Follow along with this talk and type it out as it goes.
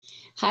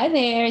Hi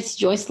there, it's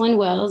Joycelyn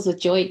Wells with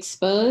Joy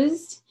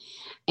Exposed,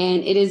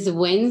 and it is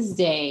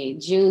Wednesday,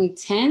 June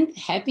 10th.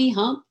 Happy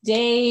Hump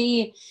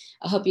Day.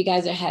 I hope you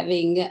guys are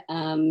having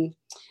an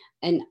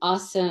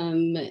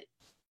awesome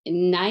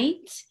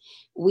night.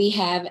 We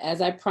have,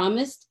 as I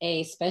promised,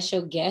 a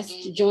special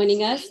guest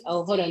joining us.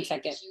 Oh, hold on a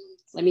second.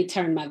 Let me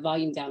turn my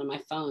volume down on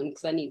my phone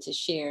because I need to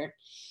share.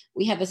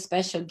 We have a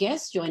special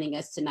guest joining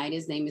us tonight.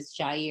 His name is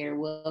Jair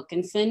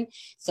Wilkinson.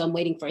 So I'm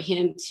waiting for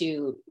him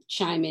to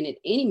chime in at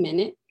any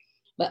minute.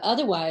 But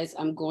otherwise,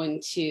 I'm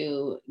going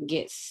to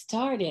get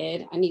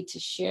started. I need to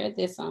share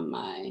this on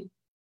my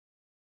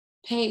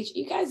page.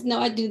 You guys know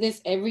I do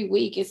this every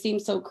week. It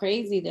seems so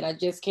crazy that I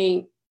just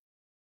can't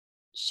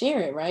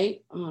share it,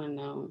 right? Oh,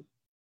 no.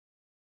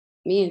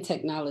 Me and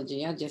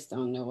technology, I just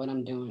don't know what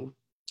I'm doing.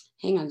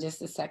 Hang on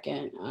just a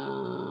second.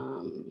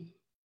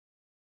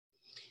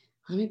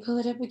 Let me pull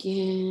it up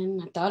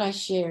again. I thought I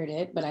shared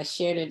it, but I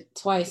shared it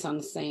twice on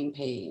the same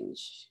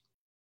page.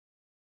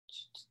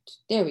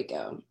 There we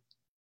go.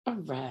 All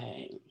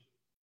right.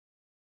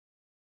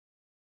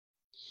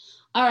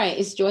 All right,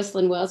 it's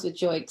Joycelyn Wells with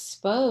Joy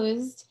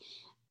Exposed.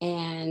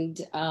 And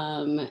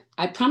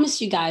I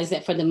promised you guys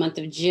that for the month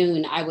of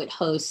June, I would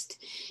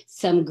host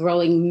some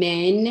growing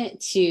men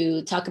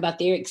to talk about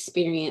their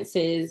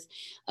experiences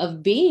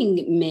of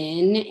being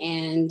men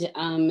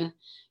and,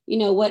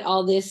 what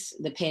all this,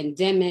 the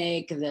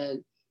pandemic,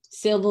 the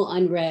civil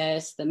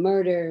unrest, the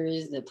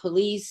murders, the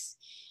police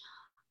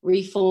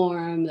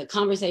reform, the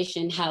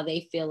conversation, how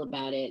they feel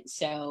about it.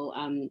 So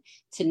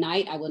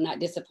tonight, I will not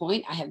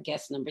disappoint. I have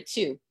guest number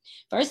 2.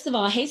 First of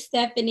all, hey,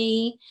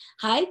 Stephanie.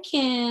 Hi,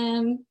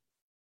 Kim.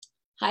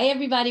 Hi,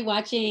 everybody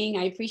watching.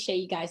 I appreciate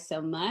you guys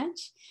so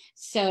much.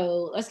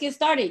 So let's get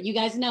started. You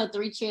guys know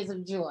 3 cheers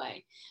of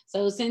joy.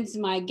 So since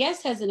my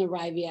guest hasn't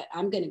arrived yet,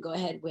 I'm going to go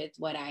ahead with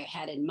what I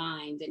had in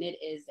mind. And it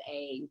is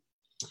a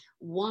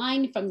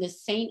wine from the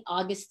St.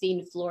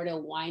 Augustine, Florida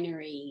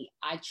winery.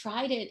 I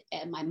tried it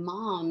at my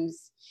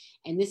mom's,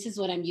 and this is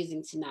what I'm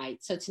using tonight.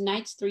 So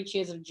tonight's 3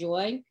 Cheers of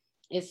Joy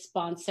is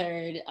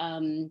sponsored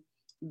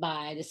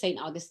by the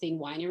St. Augustine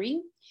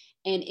Winery.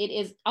 And it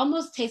is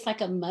almost tastes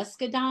like a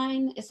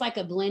muscadine. It's like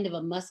a blend of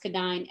a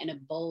muscadine and a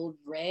bold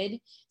red.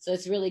 So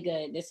it's really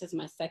good. This is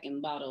my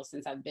second bottle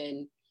since I've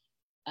been,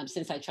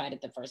 since I tried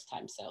it the first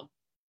time. So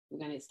we're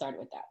going to get started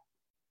with that.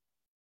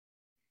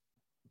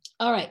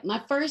 All right,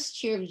 my first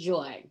cheer of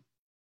joy.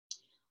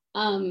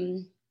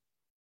 My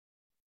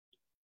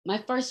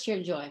first cheer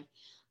of joy.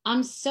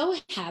 I'm so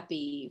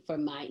happy for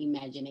my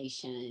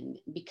imagination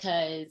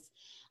because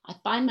I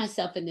find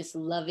myself in this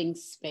loving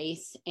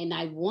space and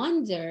I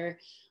wonder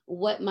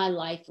what my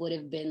life would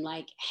have been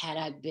like had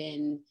I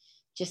been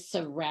just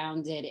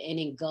surrounded and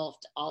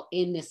engulfed all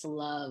in this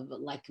love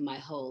like my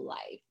whole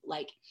life.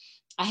 Like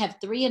I have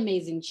 3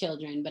 amazing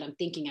children, but I'm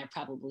thinking I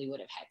probably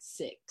would have had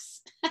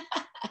 6.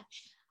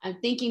 I'm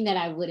thinking that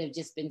I would have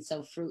just been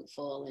so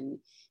fruitful and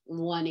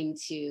wanting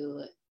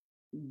to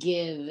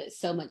give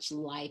so much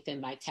life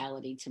and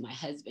vitality to my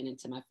husband and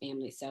to my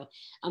family. So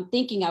I'm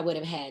thinking I would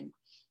have had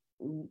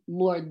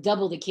more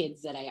double the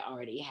kids that I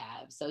already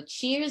have. So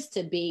cheers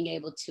to being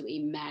able to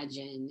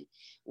imagine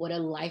what a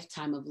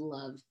lifetime of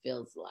love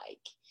feels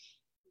like.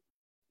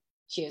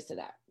 Cheers to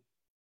that.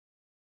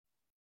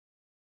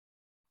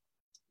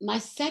 My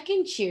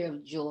second cheer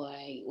of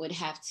joy would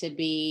have to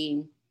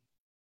be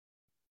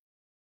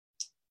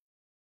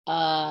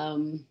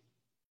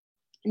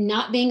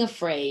not being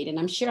afraid, and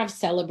I'm sure I've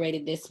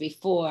celebrated this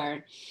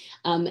before,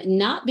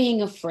 not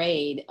being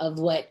afraid of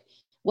what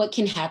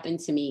can happen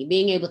to me,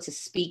 being able to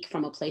speak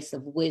from a place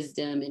of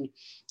wisdom and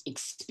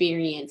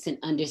experience and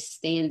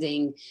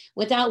understanding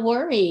without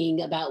worrying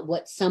about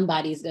what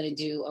somebody's going to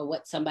do or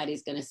what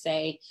somebody's going to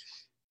say.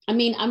 I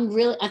mean,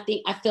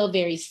 I feel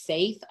very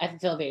safe. I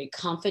feel very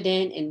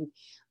confident and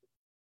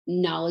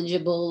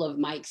knowledgeable of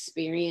my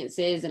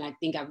experiences. And I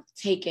think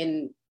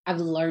I've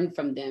learned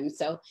from them.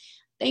 So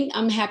I think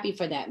I'm happy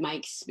for that, my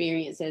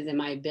experiences and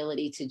my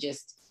ability to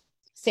just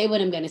say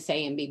what I'm going to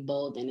say and be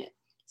bold in it.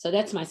 So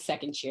that's my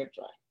second cheer of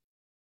joy.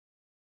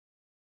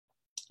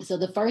 So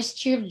the first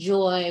cheer of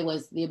joy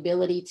was the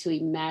ability to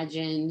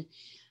imagine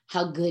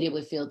how good it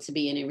would feel to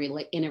be in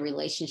a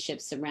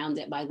relationship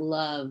surrounded by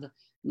love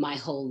my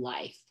whole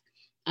life.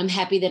 I'm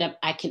happy that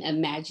I can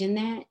imagine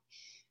that.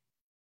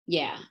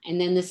 Yeah.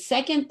 And then the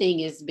second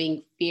thing is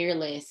being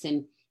fearless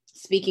and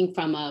speaking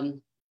from a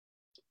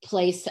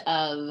place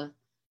of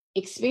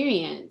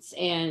experience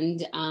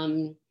and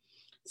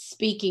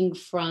speaking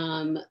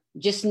from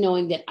just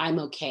knowing that I'm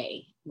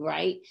okay,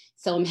 right?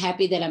 So I'm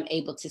happy that I'm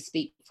able to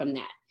speak from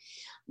that.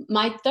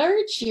 My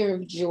third cheer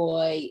of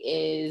joy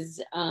is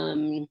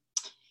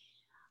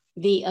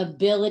the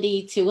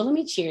ability to, well, let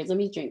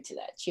me drink to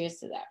that. Cheers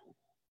to that.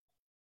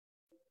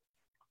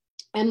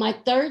 And my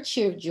third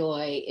cheer of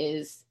joy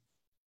is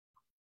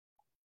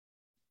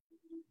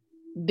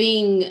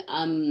being,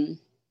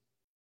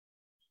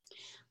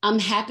 I'm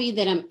happy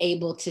that I'm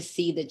able to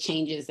see the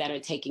changes that are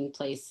taking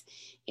place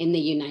in the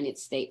United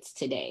States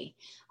today.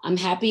 I'm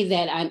happy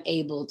that I'm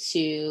able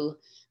to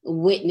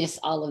witness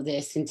all of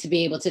this and to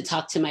be able to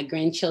talk to my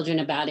grandchildren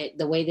about it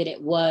the way that it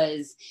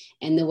was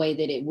and the way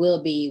that it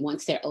will be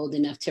once they're old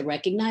enough to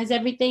recognize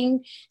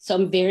everything. So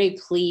I'm very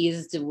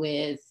pleased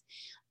with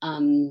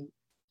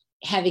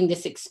having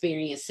this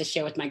experience to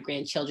share with my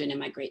grandchildren and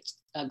my great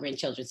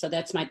grandchildren. So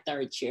that's my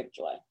third cheer of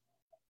joy.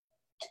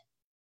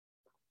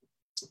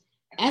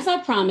 As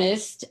I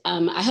promised,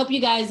 I hope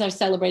you guys are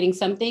celebrating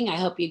something. I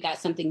hope you got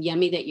something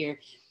yummy that you're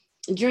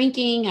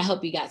drinking. I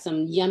hope you got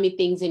some yummy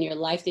things in your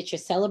life that you're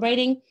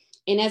celebrating.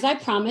 And as I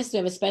promised, we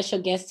have a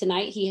special guest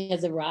tonight. He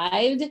has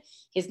arrived.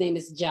 His name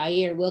is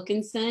Jair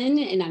Wilkinson,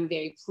 and I'm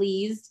very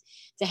pleased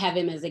to have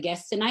him as a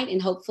guest tonight.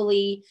 And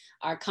hopefully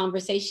our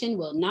conversation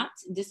will not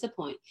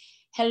disappoint.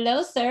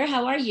 Hello, sir.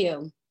 How are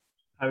you?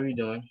 How are you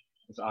doing?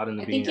 It's autumn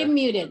to I be think here. you're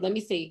muted. Let me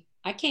see.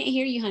 I can't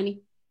hear you,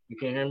 honey. You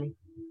can't hear me?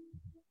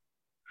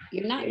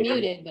 You're not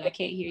muted, but I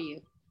can't hear you.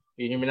 Can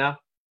you hear me now?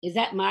 Is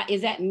that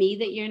me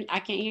that I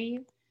can't hear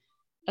you?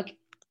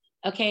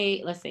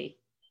 Okay, let's see.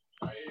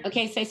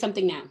 Okay, say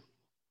something now.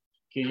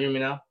 Can you hear me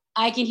now?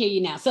 I can hear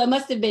you now. So it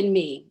must have been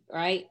me,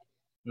 right?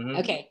 Mm-hmm.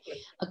 Okay,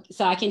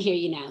 so I can hear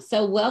you now.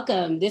 So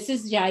welcome. This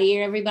is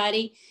Jair,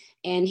 everybody.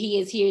 And he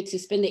is here to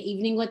spend the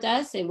evening with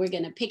us. And we're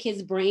going to pick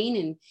his brain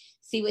and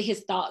see what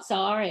his thoughts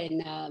are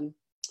and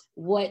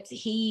what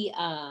he,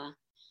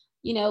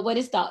 what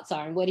his thoughts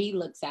are and what he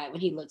looks at when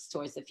he looks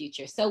towards the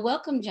future. So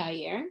welcome,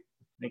 Jair.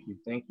 Thank you.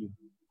 Thank you.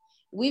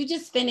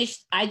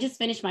 I just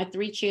finished my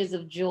 3 cheers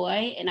of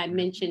joy. And I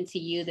mentioned to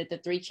you that the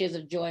 3 cheers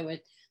of joy were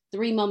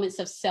 3 moments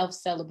of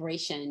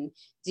self-celebration.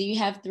 Do you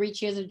have 3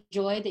 cheers of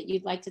joy that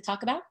you'd like to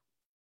talk about?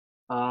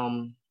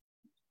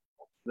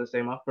 Let's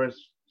say my first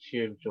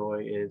cheer of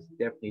joy is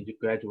definitely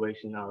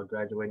graduation.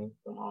 Graduating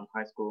from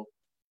high school.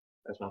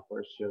 That's my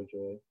first cheer of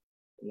joy.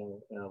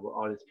 With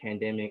all this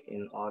pandemic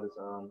and all this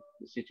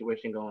the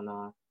situation going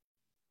on,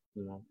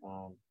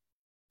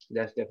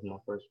 that's definitely my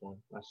first one.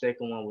 My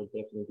second one would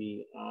definitely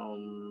be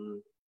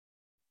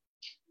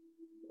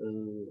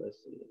let's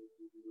see,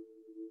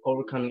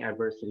 overcoming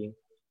adversity.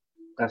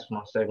 That's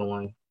my second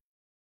one.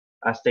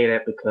 I say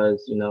that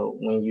because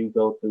when you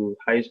go through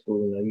high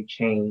school, you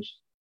change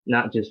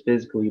not just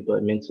physically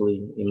but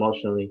mentally,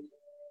 emotionally.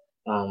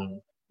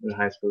 In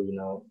high school,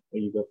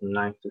 when you go from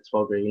 9th to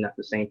 12th grade, you're not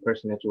the same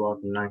person that you are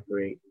from 9th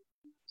grade.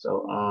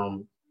 So,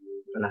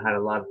 and I had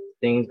a lot of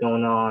things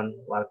going on,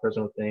 a lot of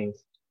personal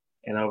things,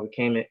 and I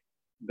overcame it.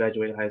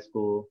 Graduated high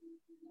school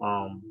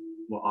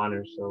with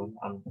honors, so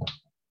I'm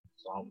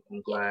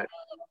glad.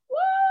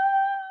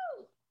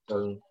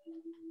 So,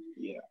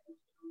 yeah,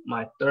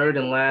 my third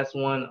and last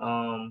one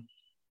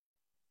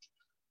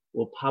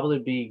will probably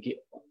be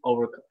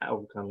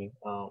overcoming.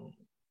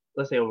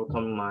 Let's say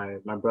overcoming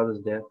my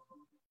brother's death.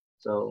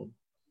 So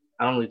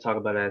I don't really talk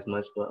about it as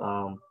much, but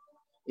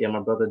yeah,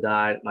 my brother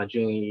died my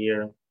junior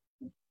year,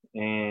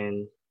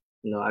 and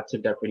I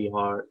took that pretty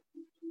hard.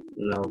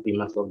 Beat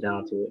myself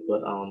down to it,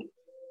 but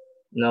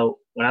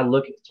when I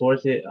look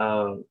towards it,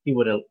 he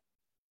wouldn't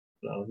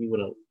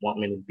want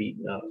me to beat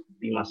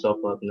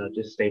myself up.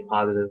 Just stay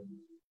positive.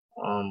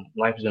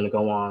 Life is gonna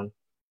go on,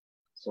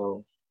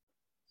 so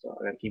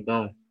I gotta keep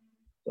going.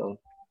 So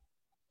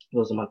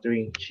those are my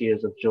 3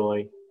 cheers of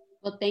joy.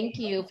 Well, thank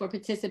you for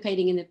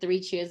participating in the 3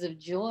 cheers of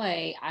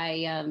joy.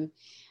 I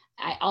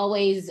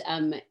always,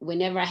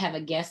 whenever I have a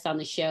guest on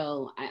the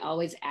show, I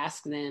always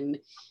ask them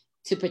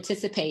to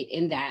participate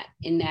in that.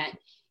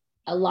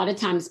 A lot of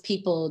times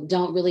people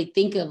don't really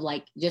think of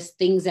like just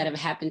things that have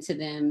happened to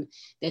them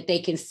that they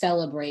can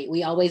celebrate.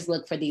 We always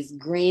look for these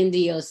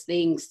grandiose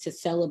things to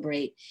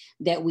celebrate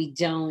that we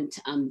don't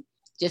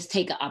just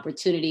take an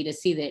opportunity to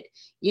see that,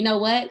 you know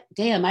what,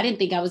 damn, I didn't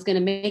think I was going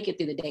to make it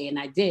through the day and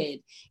I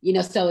did,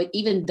 so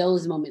even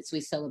those moments we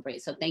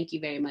celebrate. So thank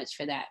you very much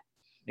for that.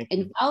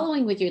 And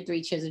following with your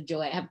 3 cheers of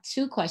joy, I have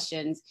 2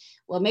 questions.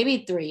 Well,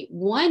 maybe 3.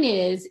 One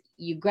is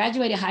you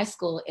graduated high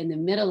school in the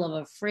middle of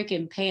a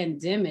freaking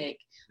pandemic.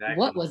 Exactly.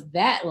 What was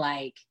that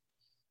like?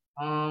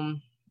 When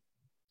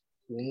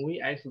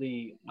we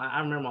actually,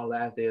 I remember my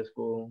last day of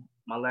school.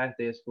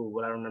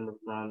 What I remember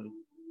from,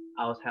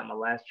 I was at my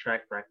last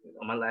track practice,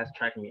 or my last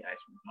track meet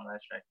actually.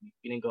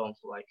 We didn't go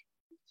until like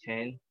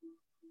 10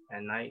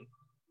 at night.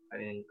 I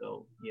didn't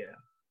go,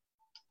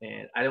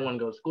 and I didn't want to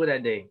go to school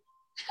that day.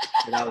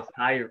 And I was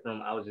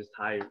just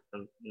tired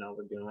from,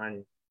 we've been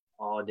running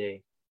all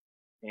day.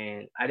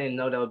 And I didn't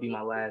know that would be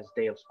my last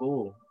day of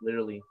school,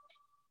 literally.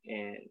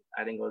 And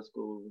I didn't go to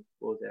school,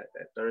 what was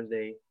that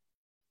Thursday?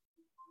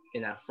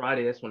 And that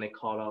Friday, that's when they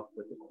called off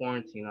with the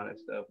quarantine, all that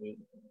stuff.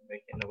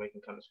 Nobody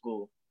can come to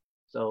school.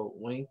 So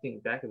when you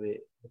think back of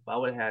it, if I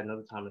would have had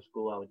another time in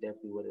school, I would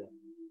definitely would have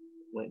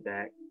went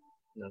back,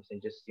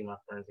 just to see my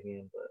friends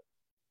again. But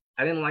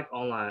I didn't like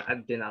online. I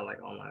did not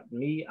like online.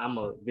 Me, I'm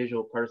a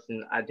visual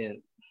person. I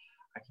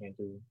can't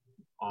do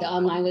online. The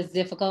online was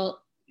difficult?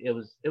 It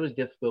was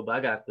difficult, but I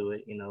got through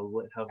it,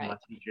 with helping my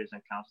teachers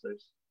and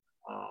counselors.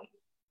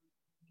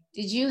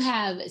 Did you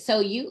have,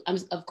 so you,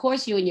 of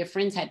course you and your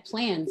friends had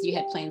plans. You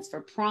had plans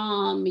for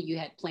prom, you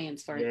had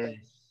plans for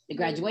the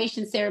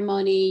graduation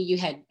ceremony, you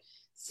had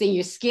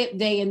senior skip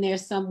day in there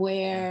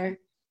somewhere.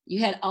 you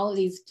had all of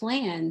these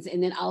plans,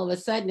 and then all of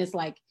a sudden it's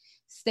like,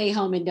 stay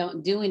home and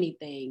don't do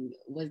anything.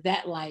 Was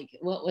that like,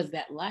 what was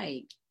that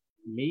like?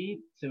 To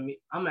me,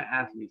 I'm an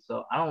athlete,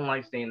 so I don't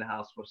like staying in the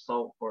house for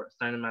a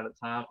certain amount of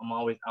time. I'm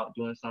always out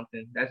doing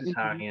something. That's just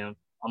how I Mhm. am.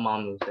 My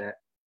mom knows that.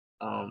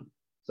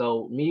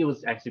 So me, it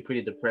was actually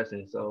pretty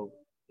depressing. So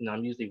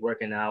I'm usually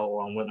working out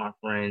or I'm with my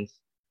friends.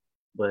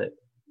 But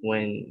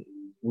when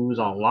we was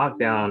on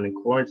lockdown and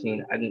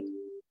quarantine, I didn't.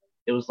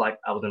 It was like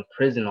I was in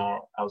prison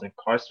or I was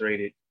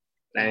incarcerated.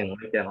 And I Yeah,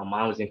 didn't like that. My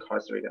mom was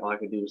incarcerated. All I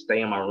could do was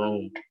stay in my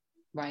room,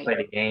 right. play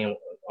the game,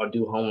 or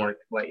do homework.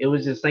 Like it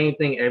was the same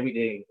thing every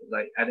day.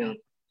 Like Yeah.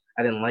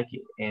 I didn't like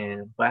it.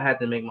 But I had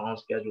to make my own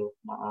schedule.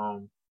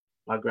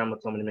 My grandma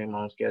told me to make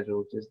my own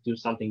schedule. Just do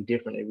something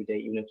different every day,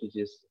 even if it's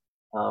just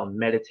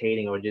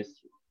meditating or just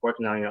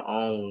working on your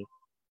own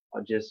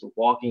or just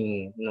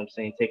walking. You know what I'm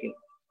saying?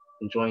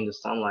 Enjoying the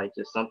sunlight,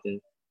 just something.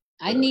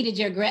 I needed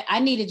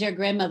your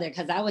grandmother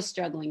because I was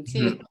struggling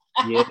too.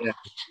 Yeah.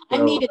 I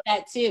So needed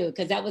that too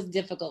because that was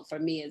difficult for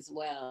me as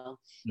well.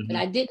 But mhm.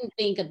 I didn't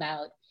think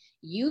about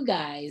you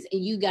guys,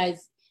 and you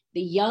guys,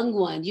 the young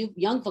ones, you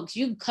young folks,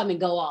 you come and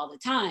go all the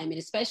time. And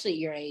especially at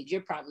your age,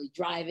 you're probably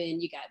driving,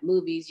 you got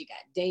movies, you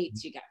got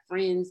dates, you got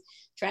friends,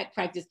 track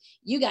practice,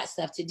 you got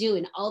stuff to do.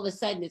 And all of a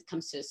sudden it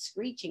comes to a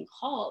screeching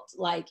halt,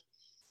 like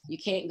you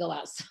can't go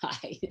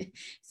outside.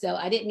 So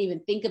I didn't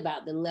even think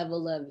about the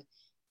level of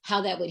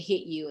how that would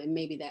hit you and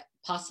maybe that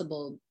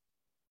possible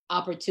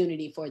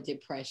opportunity for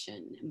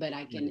depression. But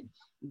I can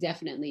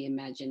definitely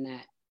imagine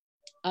that.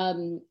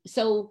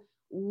 So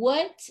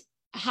what,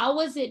 how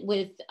was it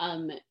with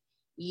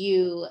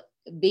you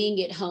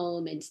being at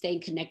home and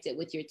staying connected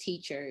with your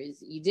teachers?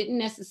 You didn't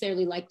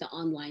necessarily like the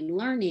online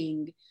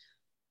learning,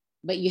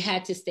 but you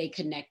had to stay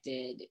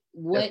connected. That's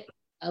What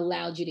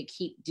allowed you to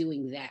keep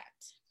doing that?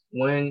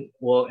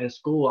 well, in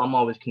school, I'm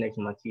always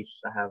connecting with my teachers.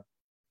 I have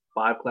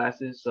 5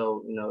 classes,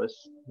 so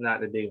it's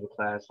not that big of a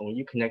class. So when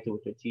you connected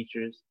with your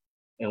teachers,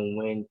 and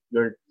when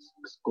your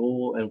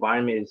school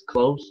environment is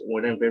close,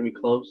 or they're very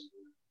close,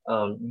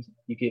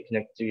 you get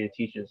connected to your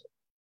teachers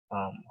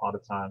all the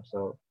time.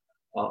 So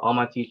all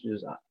my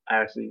teachers,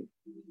 I actually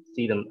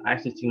see them. I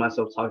actually see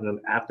myself talking to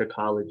them after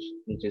college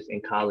and just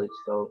in college.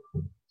 So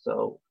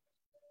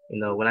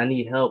when I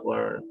need help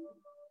or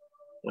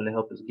when the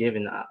help is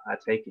given, I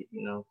take it.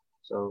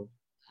 So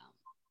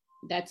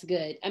That's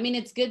good. I mean,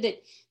 it's good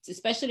that it's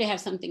especially to have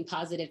something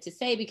positive to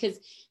say because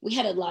we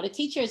had a lot of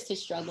teachers to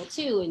struggle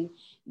too. And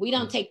we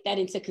don't take that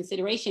into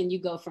consideration. You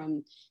go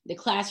from the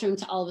classroom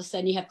to all of a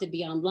sudden you have to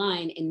be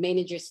online and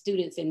manage your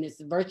students in this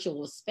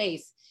virtual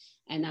space.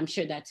 And I'm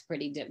sure that's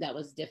that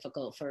was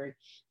difficult for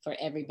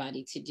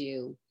everybody to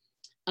do.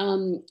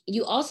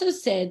 You also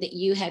said that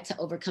you had to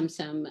overcome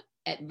some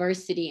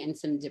adversity and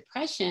some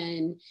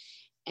depression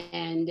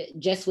and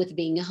just with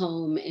being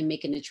home and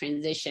making the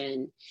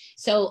transition.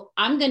 So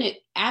I'm gonna,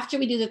 after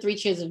we do the 3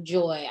 cheers of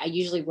joy, I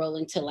usually roll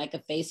into like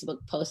a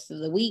Facebook post of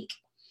the week.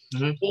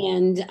 mhm.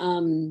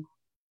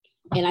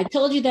 And I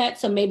told you that,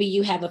 so maybe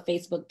you have a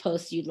Facebook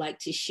post you'd like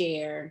to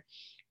share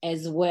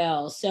as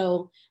well.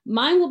 So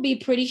mine will be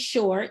pretty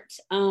short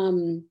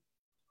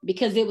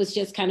because it was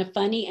just kind of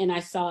funny and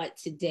I saw it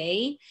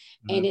today.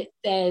 And it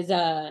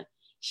says,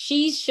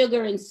 she's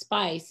sugar and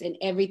spice and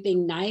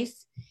everything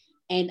nice,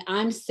 and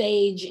I'm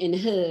sage and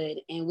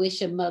hood and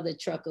wish a mother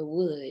truck of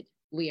wood.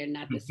 We are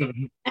not the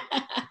same.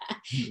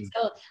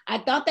 So I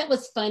thought that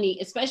was funny,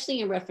 especially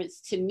in reference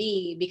to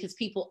me, because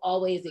people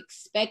always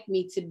expect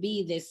me to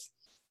be this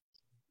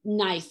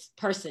nice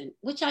person,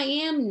 which I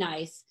am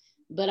nice,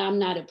 but I'm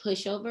not a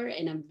pushover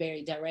and I'm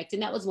very direct.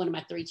 And that was one of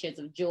my 3 cheers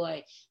of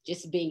joy,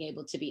 just being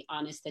able to be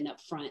honest and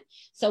upfront.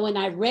 So when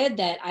I read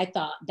that, I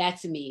thought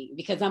that's me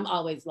because I'm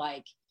always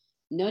like,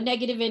 no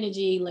negative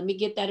energy. Let me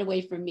get that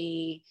away from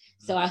me.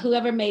 So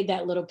whoever made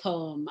that little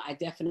poem, I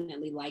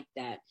definitely liked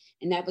that.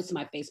 And that was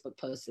my Facebook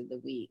post of the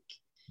week.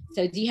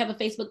 So do you have a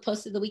Facebook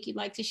post of the week you'd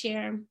like to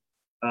share?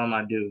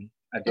 I do.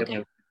 I definitely Okay,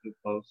 have two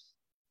posts.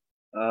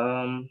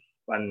 I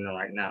don't know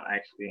right now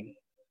actually.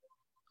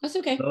 that's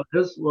okay. So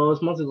it's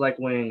mostly like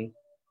when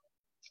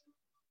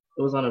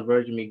it was on the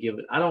verge of me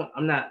giving. I don't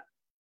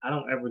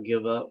ever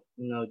give up.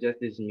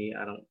 Just as me.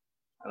 I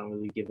don't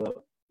really give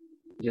up.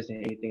 Just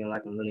in anything.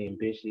 Like I'm really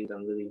ambitious.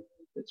 I'm really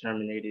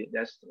determined.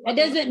 That's That like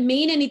doesn't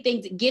mean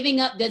anything. Giving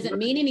up doesn't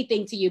mean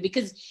anything to you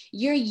because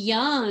you're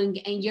young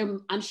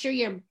and I'm sure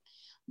your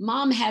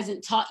mom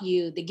hasn't taught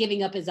you that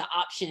giving up is an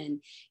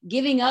option.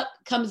 Giving up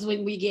comes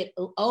when we get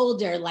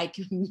older, like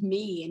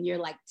me, and you're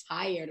like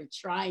tired of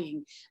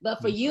trying.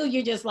 But for you,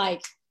 you're just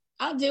like,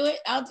 I'll do it.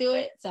 I'll do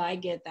it. So I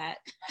get that.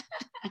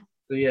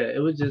 So yeah, it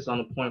was just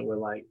on a point where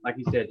like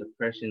you said,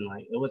 depression.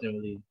 Like it wasn't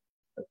really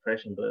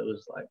depression, but it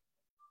was like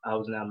I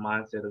was in that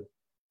mindset of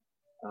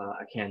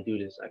I can't do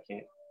this. I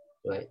can't.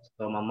 But Right.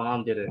 so my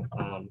mom did a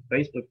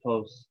Facebook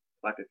post,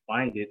 if I could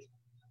find it.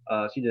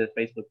 She did a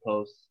Facebook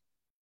post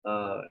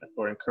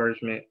for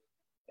encouragement,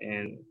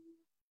 and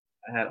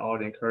I had all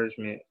the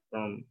encouragement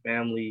from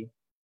family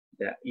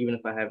that even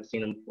if I haven't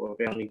seen them before,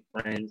 family,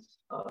 friends,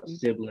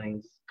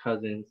 siblings,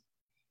 cousins,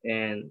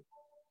 and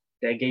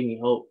that gave me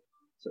hope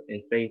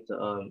in faith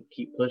to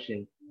keep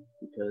pushing,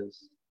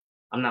 because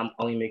I'm not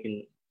only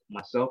making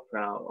myself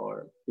proud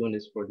or doing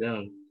this for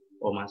them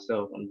or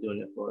myself. I'm doing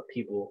it for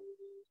people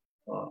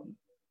um,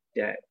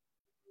 that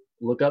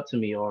look up to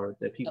me, or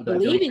the I people that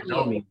don't believe in even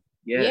know you. me.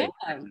 Yeah, Yeah.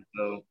 exactly.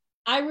 So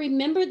I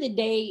remember the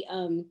day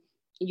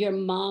your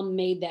mom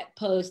made that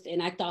post,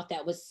 and I thought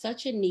that was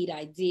such a neat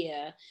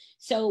idea.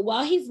 So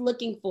while he's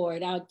looking for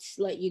it, I'll just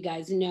let you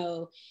guys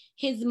know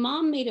his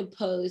mom made a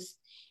post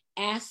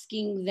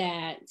asking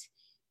that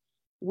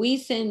we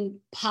send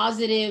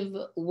positive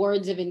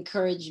words of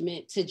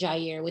encouragement to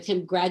Jair with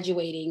him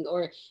graduating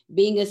or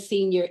being a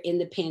senior in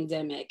the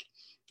pandemic.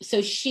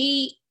 So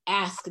she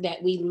asked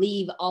that we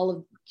leave all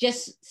of,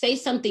 just say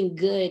something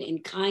good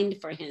and kind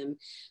for him.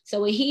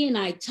 So when he and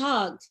I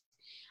talked,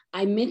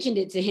 I mentioned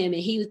it to him,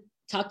 and he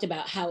talked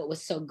about how it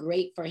was so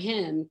great for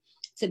him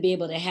to be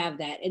able to have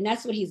that. And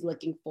that's what he's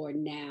looking for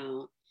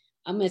now.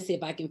 I'm going to see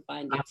if I can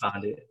find it. I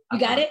found it. You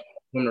got it?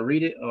 Want to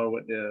read it, or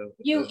what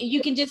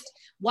You can just,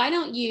 why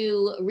don't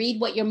you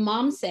read what your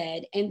mom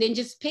said, and then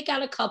just pick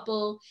out a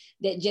couple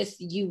that just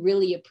you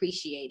really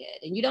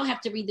appreciated. And you don't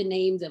have to read the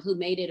names of who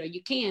made it, or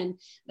you can,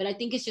 but I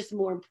think it's just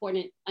more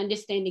important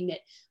understanding that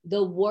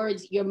the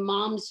words, your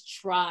mom's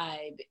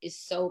tribe is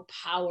so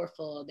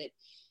powerful that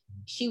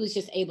she was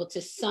just able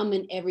to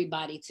summon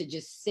everybody to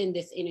just send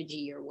this energy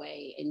your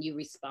way, and you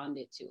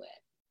responded to it.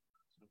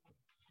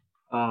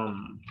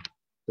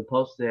 The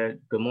post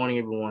said, "Good morning,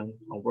 everyone.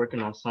 I'm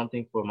working on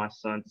something for my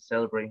son to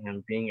celebrate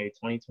him being a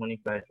 2020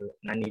 graduate,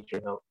 and I need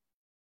your help.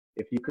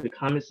 If you could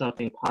comment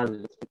something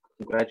positive to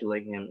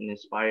congratulate him and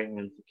inspire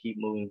him to keep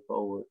moving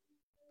forward.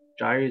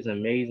 Jair is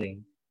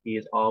amazing. He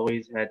has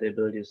always had the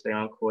ability to stay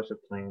on course of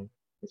plan.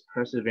 His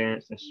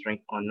perseverance and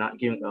strength on not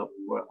giving up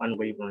were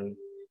unwavering,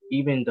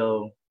 even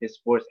though his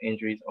sports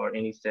injuries or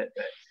any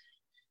setbacks.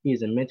 He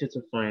is a mentor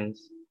to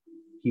friends.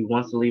 He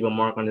wants to leave a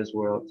mark on this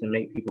world to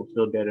make people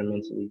feel better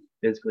mentally,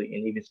 physically,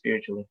 and even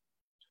spiritually.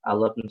 I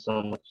love him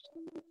so much.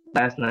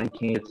 Last night he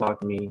came to talk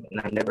to me,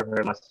 and I never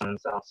heard my son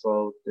sound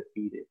so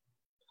defeated.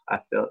 I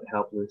felt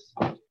helpless.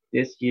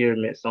 This year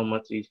meant so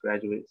much to these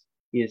graduates.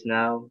 He is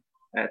now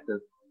at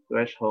the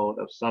threshold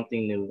of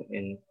something new,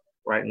 and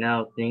right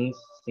now things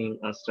seem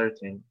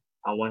uncertain.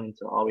 I want him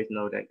to always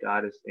know that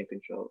God is in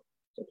control.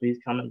 So please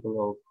comment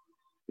below,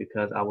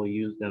 because I will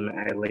use them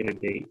at a later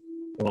date.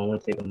 I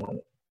want to take a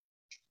moment.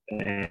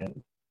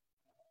 And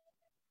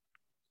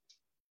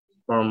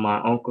from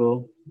my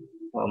uncle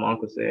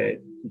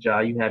said, "Ja,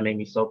 you have made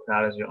me so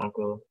proud as your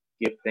uncle.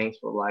 Give thanks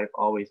for life,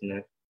 always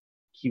Neff.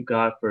 Keep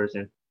God first,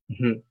 and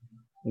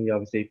he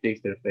always say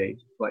fix their face.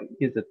 Like,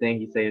 here's the thing,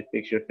 he said,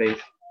 fix your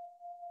face."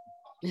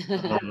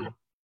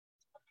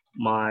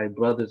 My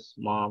brother's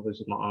mom, which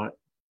is my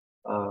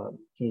aunt,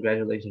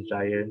 congratulations,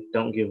 Jair.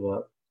 Don't give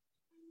up.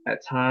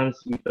 At times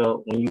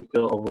when you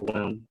feel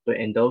overwhelmed, but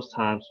in those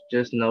times,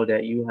 just know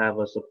that you have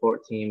a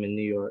support team in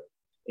New York.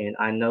 And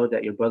I know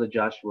that your brother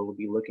Joshua will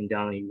be looking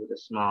down on you with a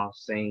smile,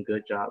 saying,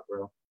 "Good job,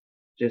 bro."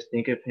 Just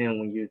think of him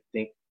when you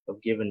think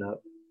of giving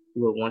up.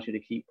 He will want you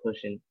to keep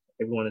pushing.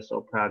 Everyone is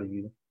so proud of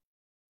you.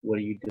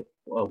 What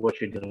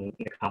you're doing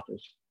and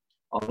accomplish.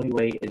 Only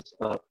way is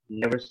up.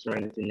 Never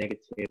surrender to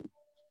negativity.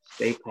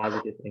 Stay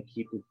positive and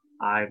keep the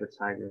eye of a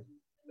tiger.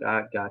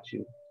 God got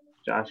you.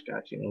 Josh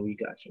got you, and we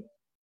got you.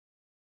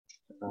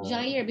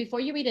 Jair, before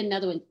you read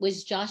another one,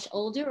 was Josh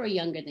older or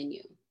younger than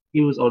you?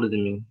 He was older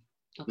than me.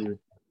 Okay. He was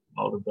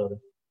older brother.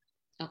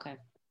 Okay.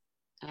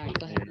 All right,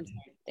 go ahead.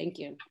 Thank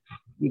you.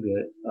 You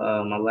good.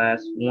 My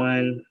last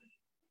one,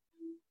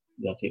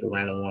 I'm gonna take a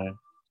random one.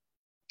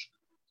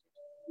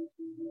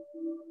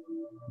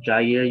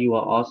 Jair, you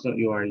are awesome.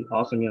 You are an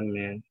awesome young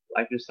man.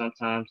 Life is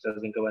sometimes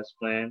doesn't go as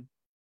planned,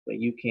 but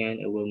you can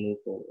and will move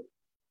forward.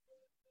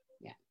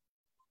 Yeah.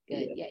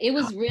 Good. Yeah. It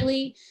was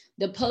really,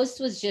 the post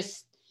was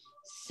just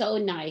so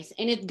nice.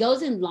 And it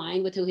goes in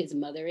line with who his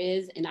mother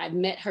is. And I've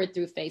met her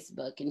through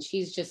Facebook, and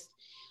she's just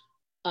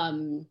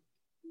one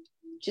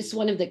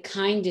of the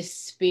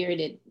kindest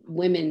spirited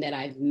women that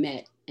I've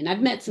met. And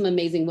I've met some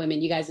amazing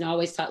women. You guys know I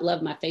always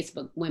love my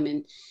Facebook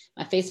women,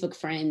 my Facebook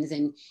friends,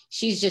 and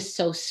she's just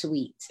so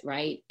sweet,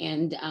 right?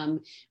 And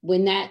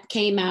when that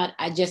came out,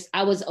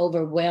 I was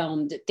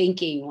overwhelmed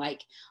thinking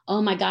like,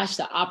 oh my gosh,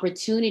 the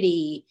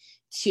opportunity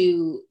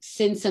to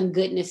send some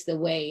goodness the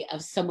way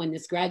of someone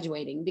that's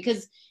graduating,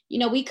 because, you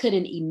know, we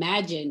couldn't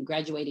imagine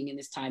graduating in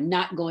this time,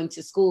 not going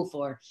to school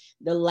for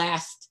the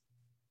last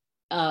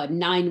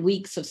 9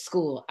 weeks of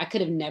school. We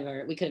could have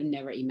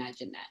never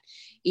imagined that.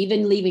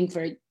 Even leaving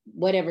for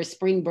whatever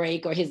spring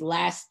break or his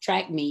last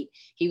track meet,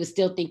 he was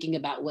still thinking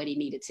about what he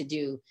needed to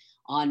do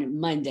on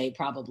Monday,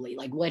 probably,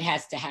 like what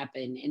has to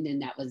happen. And then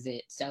that was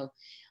it. So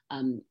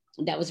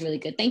that was really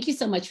good. Thank you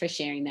so much for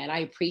sharing that. I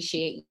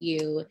appreciate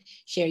you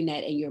sharing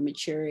that and your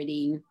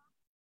maturity.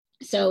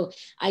 So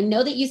I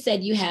know that you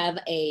said you have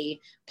a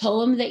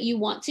poem that you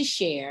want to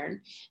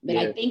share, but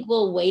I think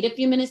we'll wait a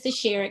few minutes to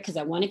share it because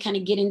I want to kind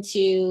of get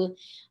into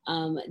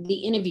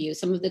the interview,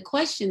 some of the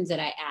questions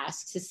that I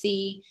asked to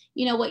see,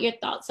 you know, what your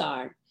thoughts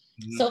are.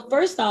 Mm-hmm. So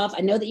first off,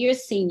 I know that you're a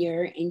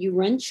senior and you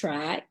run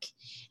track.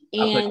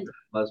 And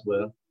as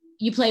well.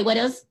 You play what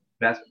else?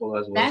 Basketball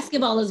as well.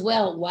 Basketball as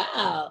well.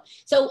 Wow.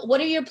 So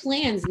what are your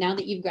plans now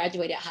that you've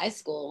graduated high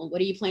school? What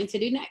are you planning to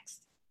do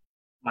next?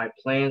 My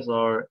plans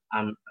are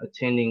I'm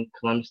attending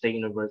Columbus State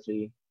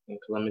University in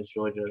Columbus,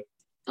 Georgia.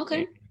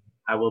 Okay.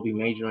 I will be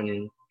majoring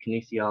in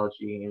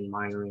kinesiology and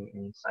minoring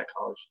in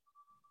psychology.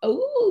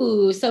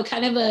 Oh, so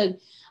kind of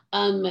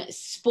a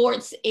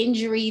sports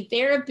injury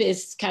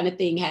therapist kind of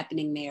thing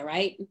happening there,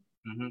 right?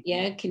 Mm-hmm.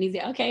 Yeah,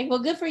 kinesia. Okay, well,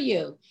 good for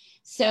you.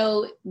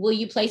 So will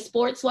you play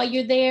sports while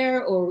you're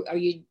there, or are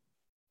you?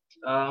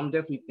 I'm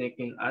definitely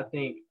thinking. I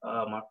think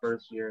my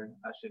first year,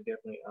 I should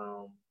definitely.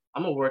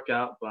 I'm gonna work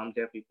out, but I'm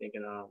definitely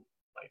thinking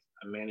like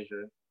a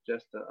manager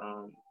just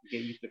to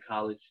get used to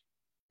college,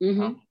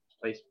 Mm-hmm.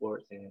 play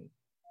sports, and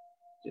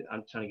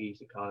I'm trying to get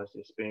used to college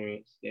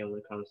experience. Then when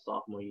it comes to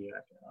sophomore year,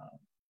 I can.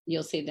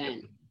 You'll see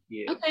then.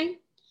 Yeah. Okay.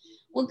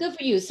 Well, good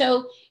for you.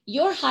 So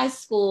your high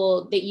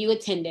school that you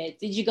attended,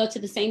 did you go to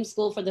the same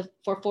school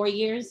for 4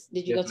 years?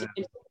 Did you Yes, go ma'am.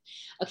 to?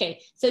 Okay.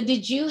 So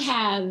did you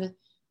have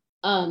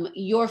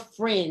your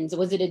friends,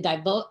 was it a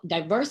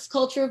diverse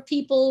culture of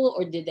people,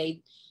 or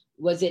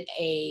was it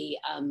a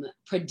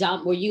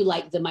were you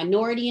like the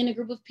minority in a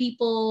group of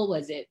people?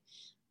 Was it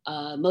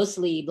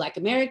mostly Black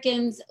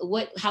Americans?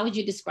 How would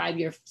you describe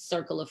your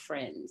circle of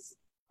friends?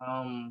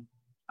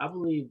 I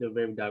believe they're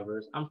very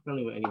diverse. I'm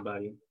friendly with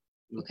anybody.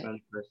 I'm a Okay.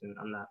 friendly person.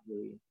 I'm not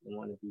really the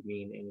one to be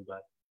mean to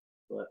anybody.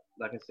 But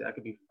like I said,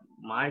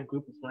 my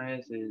group of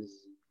friends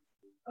is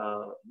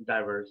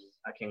diverse.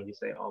 I can't really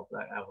say all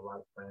Black. I have a lot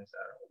of friends that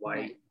are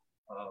white,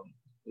 Right.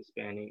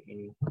 Hispanic,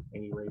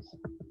 any race.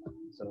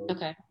 So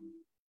Okay.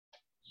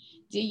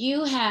 Do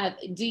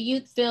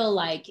you feel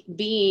like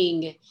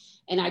being,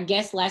 and I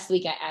guess last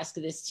week I asked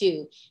this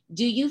too,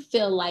 do you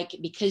feel like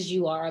because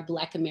you are a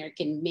Black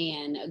American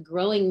man, a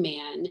growing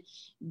man,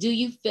 do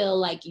you feel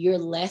like you're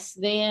less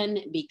than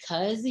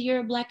because you're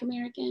a Black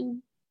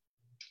American?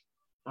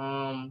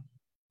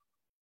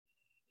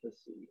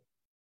 Let's see.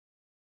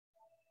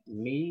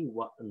 Me,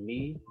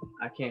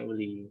 I can't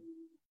really.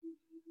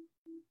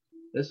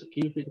 Can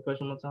you repeat the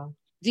question one more time?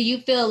 Do you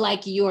feel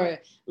like you're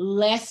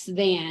less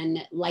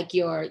than like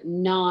your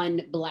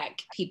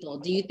non-Black people?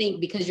 Do you think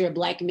because you're a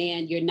Black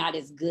man, you're not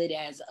as good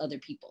as other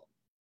people?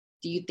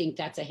 Do you think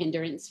that's a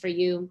hindrance for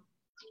you?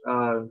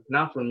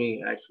 Not for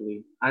me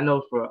actually. I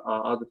know for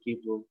other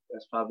people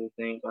that's probably a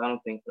thing, but I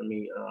don't think for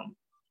me.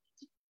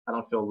 I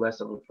don't feel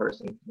less of a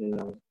person,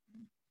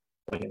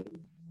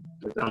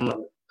 because I'm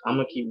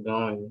gonna keep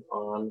going.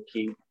 I'm gonna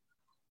keep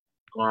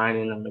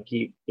grinding. I'm gonna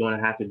keep doing what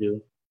I have to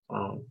do.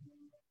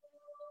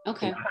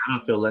 Okay. I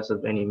don't feel less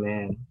of any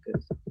man.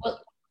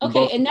 Well,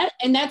 okay, and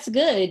that's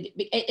good,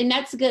 and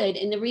that's good.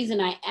 And the reason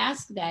I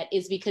ask that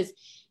is because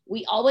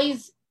we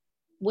always,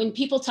 when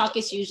people talk,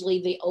 it's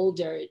usually the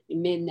older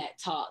men that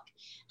talk,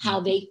 how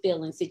they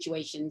feel in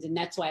situations, and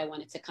that's why I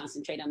wanted to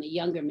concentrate on the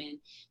younger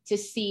men to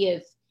see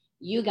if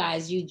you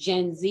guys, you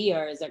Gen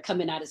Zers, are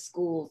coming out of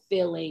school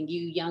feeling,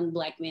 you young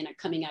Black men are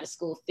coming out of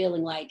school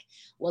feeling like,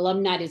 well,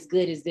 I'm not as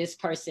good as this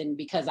person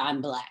because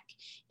I'm Black.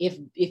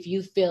 If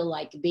you feel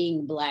like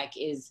being Black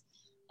is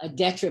a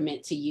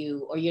detriment to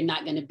you, or you're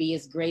not going to be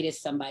as great as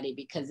somebody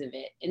because of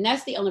it. And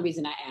that's the only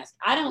reason I ask.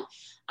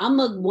 I'm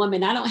a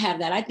woman. I don't have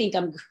that. I think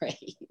I'm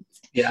great.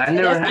 Yeah, So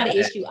that's not an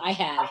issue I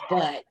have,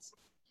 but.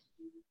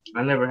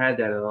 I never had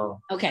that at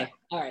all. Okay.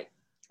 All right.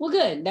 Well,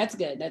 good. That's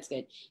good. That's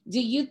good. Do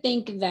you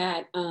think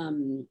that,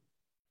 and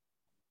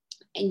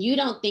you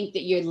don't think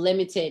that you're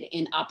limited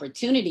in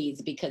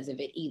opportunities because of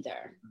it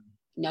either?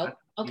 Nope.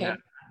 Okay. Yeah,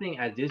 I think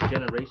at this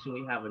generation,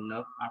 we have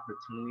enough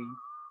opportunities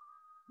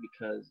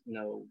because,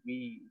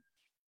 we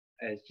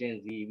as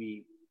Gen Z,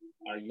 we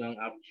are young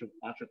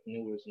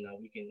entrepreneurs.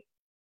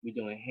 We're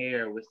doing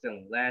hair, we're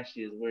selling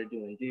lashes, we're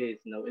doing this.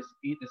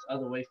 It's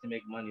other ways to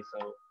make money.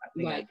 So I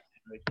think right.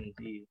 At Gen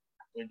Z,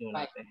 we're doing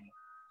right. our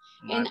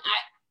thing.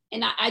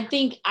 And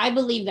I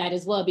believe that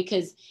as well,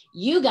 because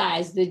you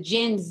guys, the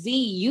Gen Z,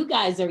 you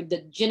guys are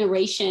the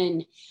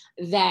generation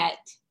that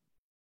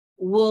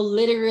will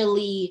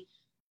literally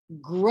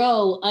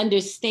grow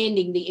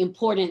understanding the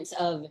importance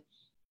of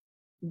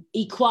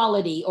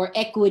equality or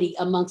equity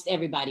amongst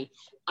everybody.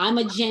 I'm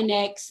a Gen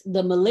X,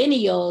 the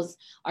millennials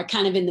are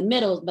kind of in the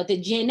middle, but the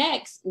Gen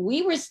X,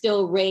 we were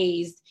still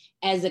raised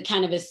as a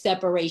kind of a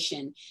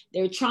separation.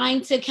 They're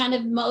trying to kind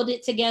of mold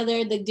it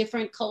together, the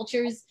different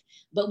cultures,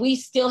 but we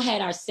still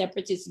had our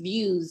separatist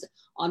views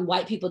on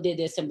white people did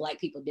this and Black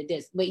people did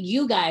this. But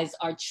you guys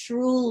are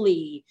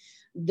truly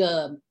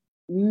the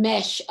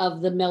mesh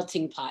of the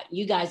melting pot.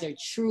 You guys are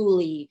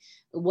truly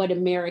what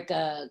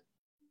America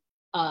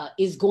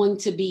is going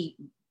to be,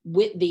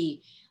 with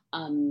the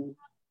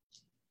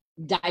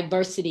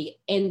diversity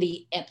and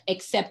the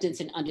acceptance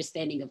and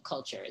understanding of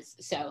cultures.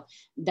 So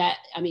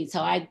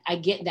I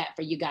get that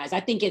for you guys. I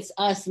think it's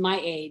us,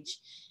 my age,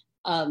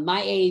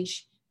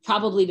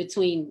 probably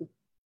between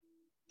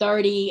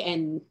 30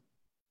 and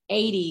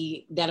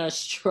 80 that are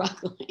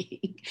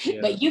struggling. Yeah.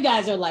 But you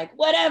guys are like,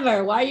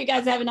 whatever, why are you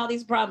guys having all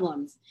these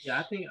problems? Yeah,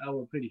 I think I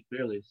was pretty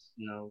fearless,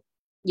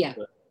 Yeah.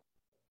 But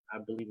I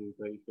believe we were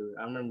very fearless.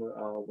 I remember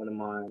one of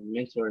my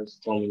mentors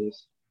told me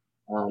this.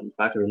 if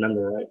I can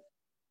remember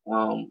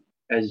right.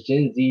 As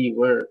Gen Z,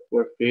 we're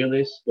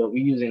fearless, but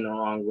we use it in the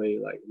wrong way.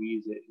 Like we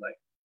use it like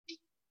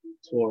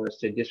towards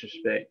to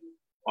disrespect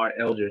our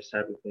elders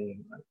type of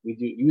thing. Like we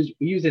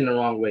use it in the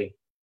wrong way.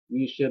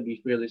 We should be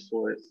fearless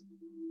towards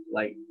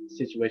like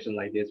situations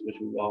like this, which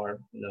we are,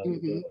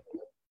 Mm-hmm.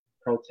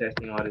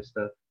 protesting all this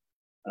stuff.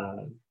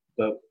 Um,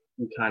 but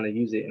we kind of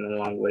use it in the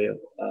wrong way of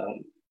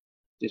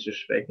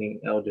disrespecting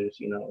elders,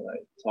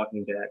 like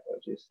talking back or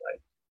just like.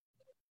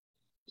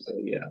 So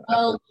yeah, I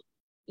feel. Well,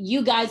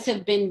 you guys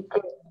have been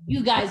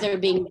you guys are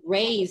being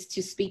raised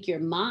to speak your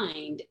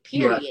mind, Right.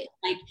 period.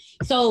 Like,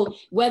 so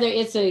whether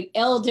it's an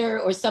elder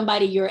or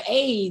somebody your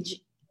age,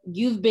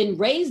 you've been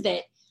raised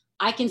that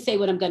I can say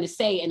what I'm going to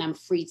say and I'm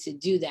free to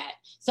do that.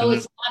 So Mm-hmm.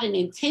 it's not an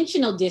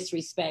intentional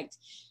disrespect.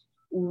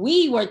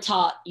 We were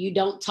taught you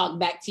don't talk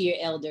back to your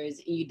elders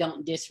and you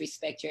don't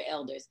disrespect your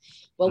elders.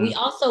 But we Mm-hmm.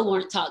 also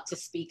weren't taught to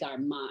speak our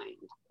mind,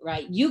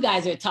 right? You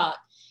guys are taught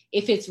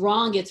if it's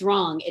wrong, it's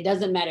wrong. It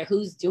doesn't matter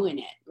who's doing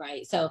it,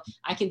 right? So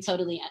I can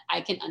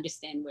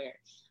understand where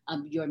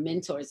your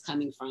mentor is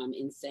coming from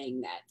in saying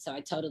that. So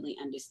I totally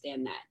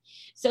understand that.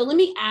 So let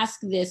me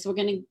ask this. We're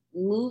going to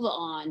move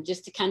on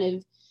just to kind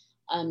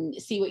of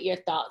see what your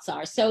thoughts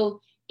are. So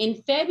in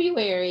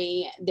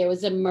February, there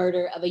was a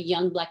murder of a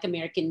young Black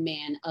American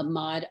man,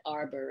 Ahmaud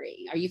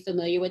Arbery. Are you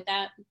familiar with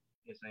that?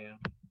 Yes, I am.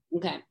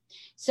 Okay.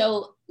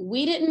 So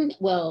we didn't,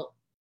 well,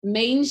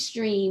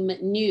 mainstream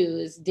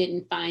news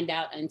didn't find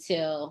out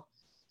until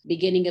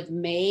beginning of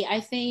May, I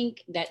think,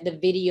 that the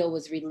video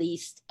was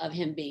released of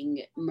him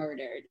being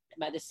murdered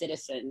by the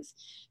citizens.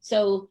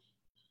 So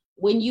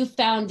when you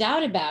found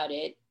out about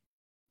it,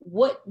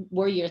 what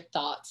were your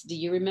thoughts? Do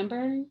you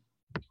remember?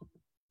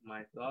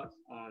 My thoughts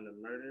on the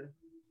murder.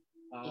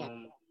 Yeah.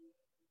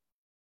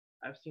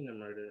 I've seen the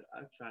murder.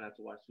 I try not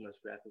to watch too much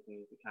graphic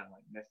things. It kind of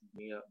like messes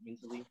me up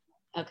mentally.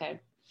 Okay.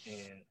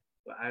 And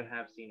but I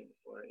have seen it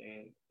before,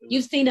 and it was.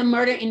 You've seen a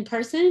murder in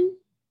person?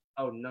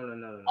 Oh no no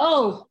no no no.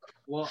 Oh,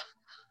 Well,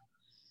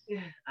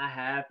 yeah, I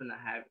have and I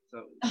have.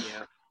 So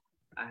yeah,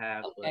 I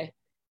have, okay.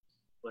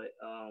 but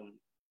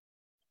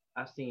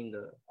I've seen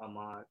the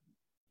Ahmad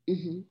Hmm.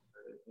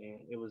 murder, and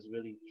it was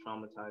really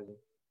traumatizing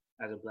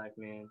as a black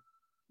man.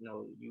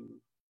 You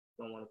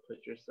don't want to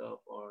put yourself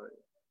or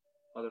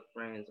other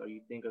friends, or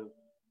you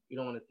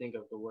don't want to think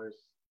of the worst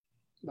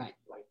Right,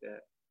 like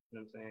that. You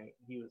know what I'm saying?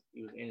 He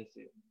was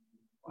innocent.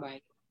 Wow.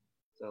 right.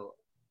 So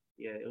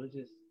yeah, it was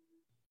just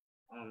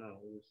I don't know.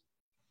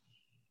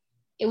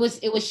 It was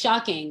It was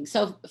shocking.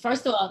 So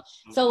first of all,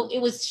 so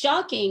it was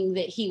shocking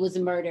that he was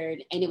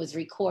murdered and it was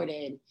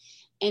recorded.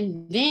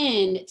 And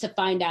then to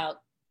find out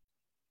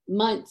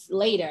months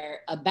later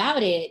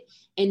about it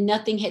and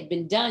nothing had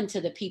been done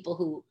to the people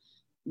who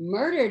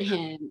murdered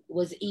him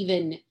was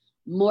even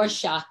more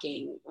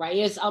shocking, right?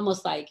 It's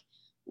almost like,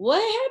 what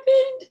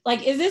happened?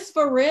 Like, is this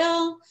for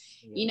real?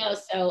 yeah.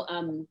 So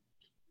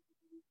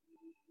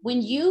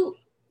when you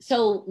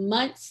so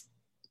months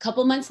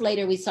couple months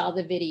later we saw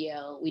the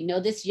video. We know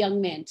this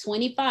young man,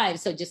 25,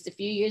 so just a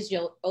few years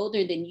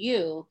older than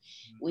you,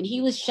 when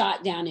he was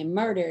shot down and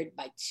murdered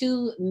by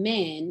two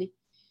men.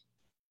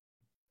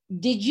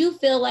 Did you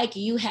feel like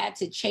you had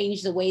to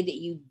change the way that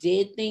you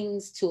did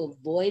things to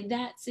avoid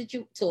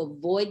to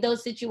avoid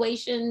those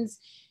situations?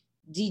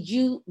 Do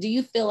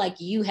you feel like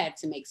you had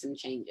to make some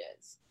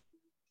changes?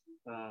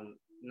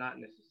 Not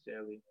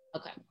necessarily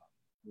Okay.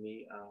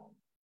 me.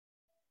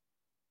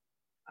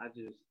 I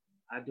just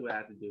I do what I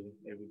have to do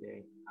every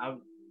day.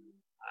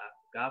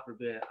 God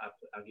forbid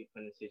I get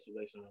put in a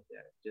situation like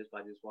that just by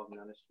just walking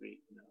down the street,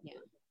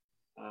 Yeah.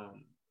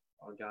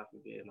 or God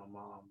forbid my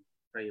mom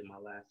prayed my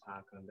last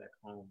time coming back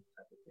home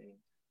type of thing.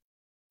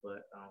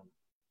 But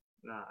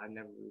nah, I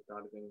never really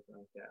thought of anything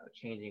like that or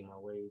changing my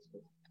ways.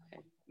 Cause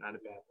Okay. not a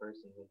bad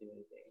person to do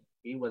anything.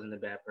 He wasn't a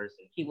bad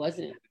person. He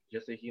wasn't.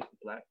 Just a human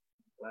black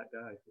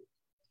guy.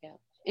 Yeah.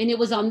 And it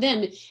was on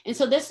them. And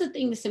so that's the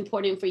thing that's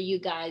important for you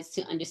guys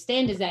to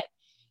understand is that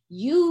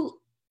you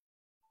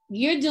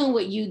you're doing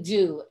what you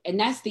do, and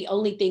that's the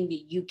only thing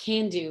that you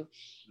can do.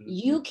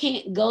 You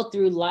can't go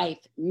through life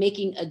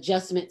making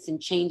adjustments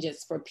and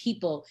changes for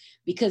people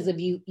because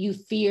of you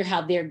fear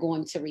how they're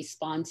going to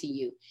respond to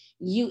you.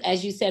 You,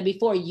 as you said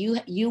before,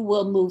 you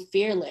will move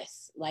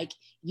fearless. Like,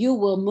 you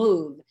will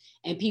move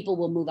and people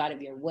will move out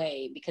of your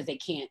way because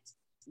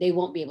they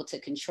won't be able to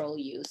control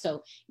you.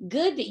 So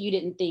good that you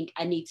didn't think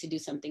I need to do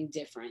something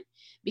different,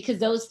 because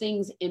those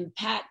things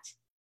impact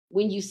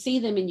when you see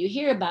them and you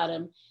hear about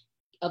them.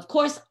 Of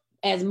course,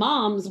 as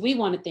moms, we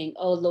want to think,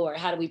 oh Lord,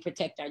 how do we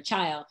protect our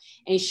child?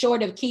 And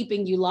short of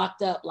keeping you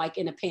locked up like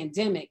in a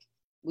pandemic,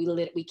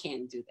 we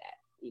can't do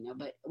that,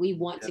 but we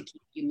want Yeah. to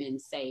keep you men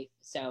safe.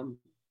 So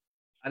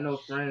I know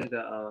friends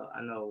that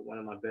I know one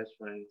of my best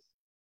friends.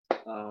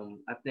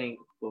 I think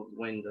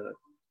when the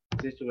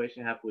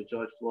situation happened with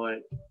George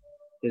Floyd,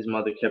 his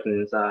mother kept it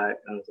inside.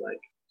 I was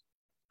like,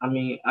 I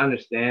mean, I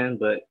understand,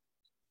 but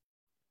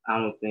I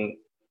don't think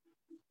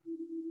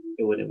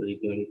it wouldn't really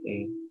do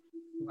anything.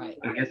 right.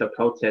 I guess the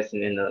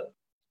protesting and the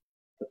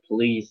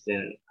police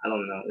and I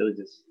don't know. It was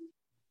just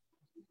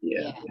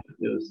yeah. Yeah.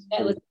 It was.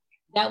 That was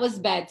That was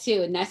bad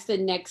too. And that's the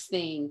next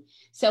thing.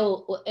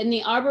 So in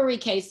the Arbery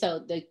case, so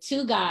the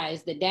two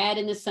guys, the dad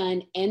and the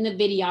son and the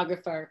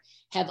videographer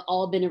have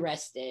all been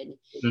arrested.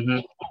 Mm-hmm.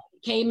 It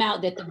came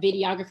out that the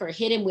videographer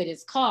hit him with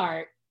his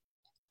car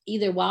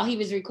either while he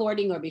was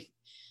recording or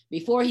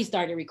before he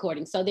started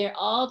recording. So they're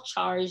all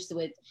charged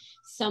with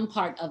some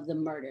part of the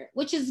murder,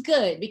 which is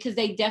good because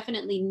they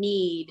definitely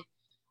need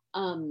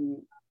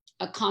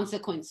a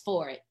consequence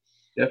for it.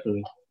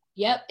 Definitely.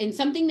 Yep. And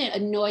something that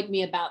annoyed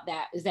me about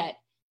that is that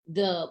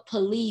the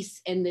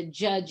police and the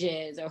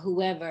judges or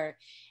whoever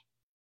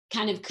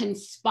kind of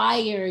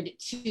conspired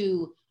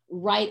to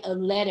write a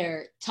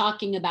letter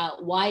talking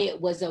about why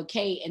it was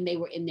okay and they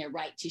were in their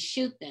right to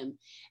shoot them.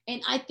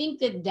 And I think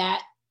that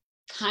that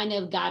kind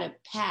of got a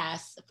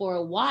pass for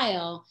a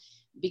while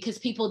because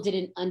people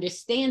didn't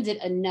understand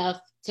it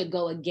enough to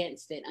go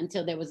against it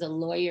until there was a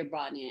lawyer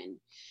brought in.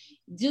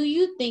 Do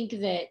you think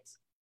that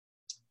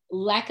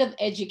lack of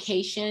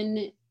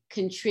education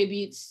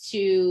contributes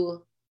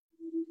to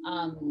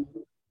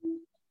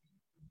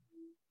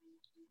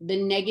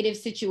the negative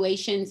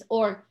situations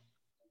or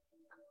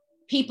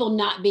people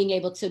not being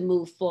able to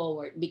move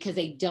forward because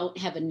they don't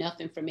have enough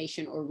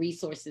information or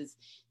resources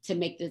to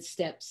make the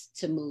steps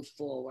to move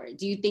forward?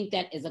 Do you think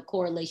that is a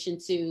correlation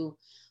to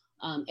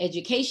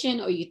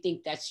education, or you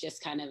think that's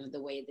just kind of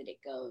the way that it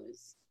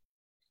goes?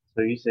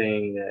 So you're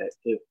saying that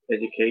if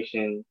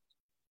education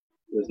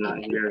was not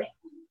here,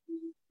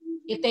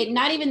 if they,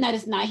 not even that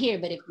it's not here,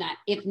 but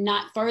if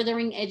not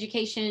furthering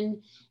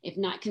education, if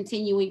not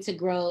continuing to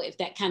grow, if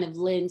that kind of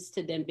lends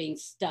to them being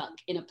stuck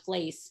in a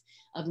place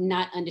of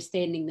not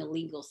understanding the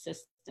legal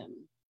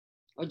system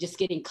or just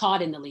getting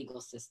caught in the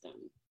legal system.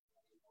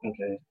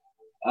 Okay.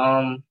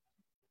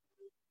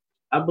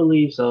 I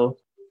believe so,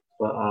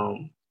 but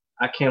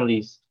I can't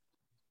really,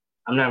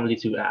 I'm not really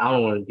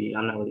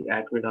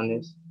accurate on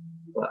this,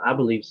 but I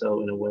believe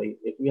so in a way.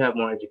 If you have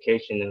more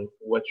education in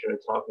what you're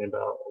talking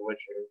about or what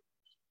you're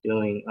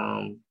doing,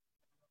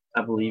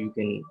 I believe you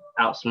can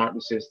outsmart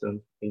the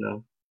system,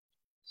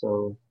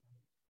 So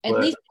at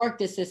least work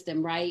the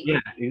system, right? Yeah,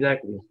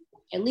 exactly.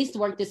 At least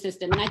work the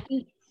system. And I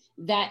think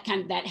that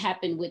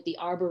happened with the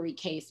Arbery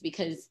case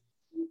because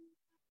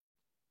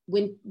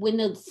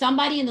when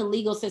somebody in the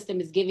legal system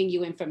is giving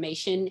you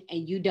information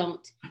and you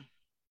don't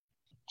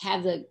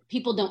have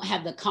people don't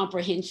have the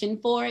comprehension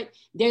for it,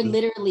 they're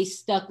literally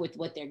stuck with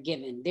what they're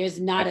given. There's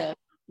not a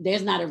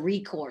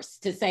recourse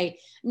to say,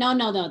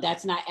 no,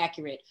 that's not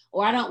accurate,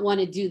 or I don't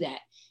want to do that.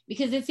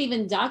 Because it's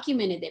even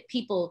documented that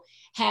people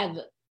have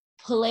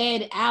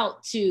pled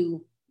out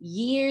to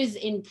years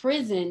in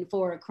prison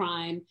for a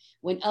crime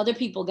when other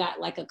people got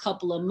like a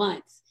couple of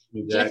months,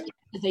 just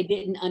because they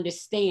didn't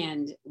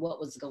understand what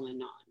was going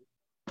on.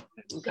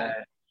 Okay.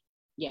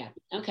 Yeah.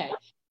 Okay.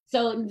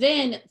 So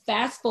then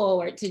fast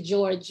forward to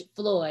George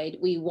Floyd.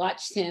 We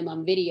watched him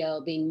on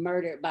video being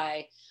murdered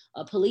by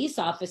a police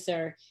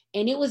officer,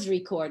 and it was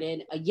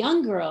recorded. A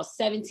young girl,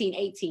 17,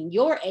 18,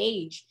 your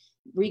age,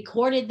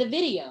 recorded the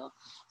video.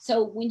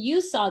 So when you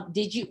saw,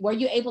 were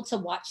you able to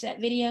watch that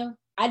video?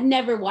 I'd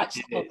never watched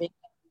the whole video.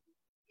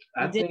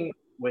 I think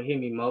what hit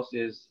me most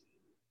is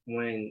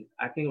when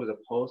I think it was a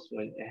post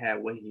when it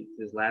had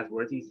his last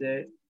words he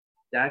said.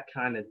 That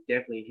kind of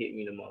definitely hit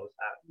me the most.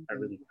 I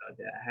really felt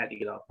that. I had to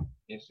get off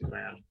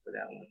Instagram for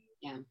that one.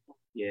 Yeah.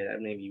 Yeah,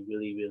 that made me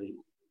really, really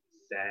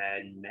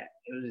sad and mad.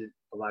 It was just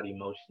a lot of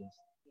emotions.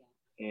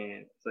 Yeah.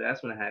 And so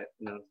that's when I had,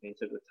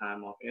 took the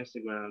time off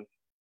Instagram.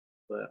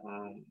 But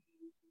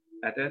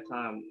at that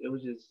time, it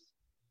was just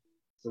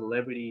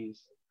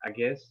celebrities, I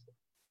guess.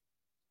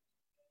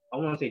 I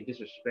won't say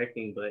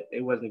disrespecting, but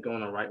it wasn't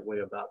going the right way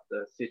about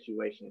the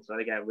situation. So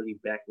they got really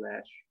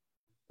backlash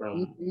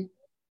from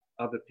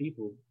other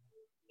people.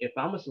 If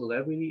I'm a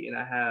celebrity and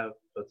I have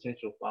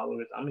potential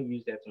followers, I'm gonna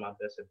use that to my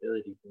best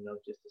ability,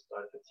 just to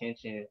start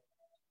attention,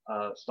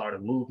 start a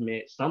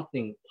movement,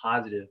 something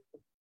positive.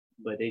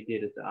 But they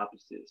did it the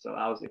opposite. So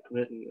I was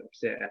really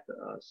upset at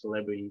the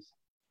celebrities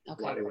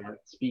while they were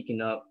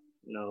speaking up.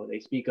 They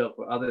speak up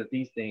for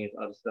these things,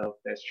 other stuff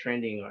that's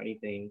trending or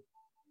anything,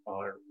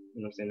 or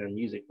their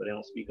music, but they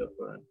don't speak up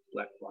for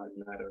Black Lives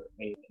Matter or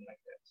anything like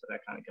that. So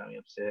that kind of got me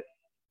upset.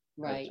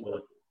 Right.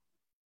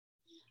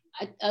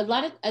 A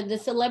lot of the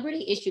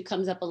celebrity issue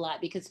comes up a lot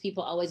because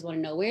people always want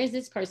to know, where is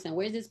this person?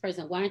 Where's this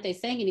person? Why aren't they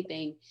saying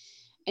anything?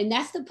 And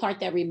that's the part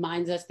that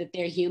reminds us that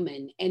they're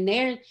human, and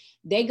they're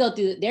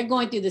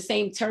going through the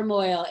same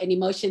turmoil and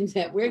emotions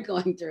that we're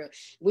going through.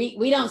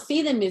 We don't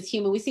see them as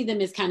human. We see them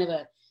as kind of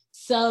a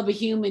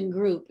subhuman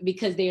group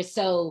because they're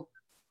so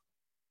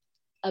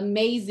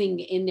amazing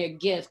in their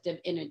gift of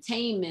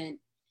entertainment.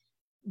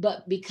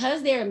 But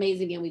because they're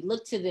amazing and we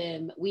look to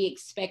them, we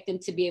expect them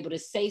to be able to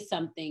say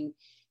something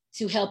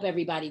to help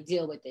everybody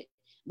deal with it.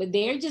 But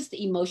they're just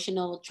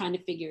emotional, trying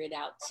to figure it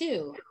out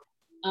too.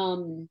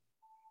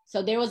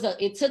 So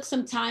it took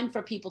some time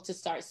for people to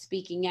start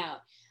speaking out.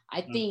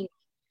 I think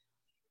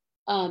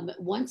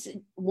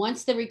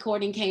once the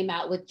recording came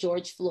out with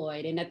George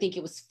Floyd, and I think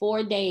it was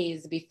 4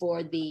 days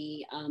before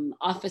the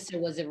officer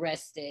was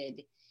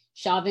arrested,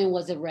 Chauvin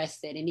was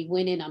arrested, and he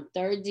went in on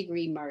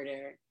 3rd-degree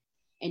murder.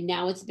 and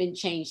now it's been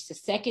changed to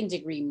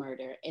second-degree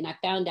murder. And I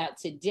found out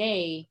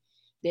today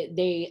that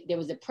there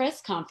was a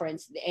press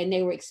conference and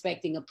they were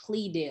expecting a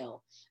plea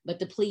deal, but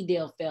the plea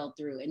deal fell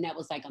through, and that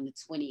was like on the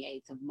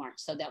 28th of March.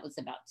 So that was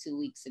about 2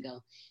 weeks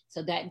ago.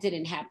 So that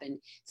didn't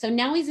happen. So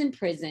now he's in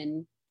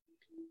prison,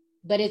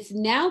 but it's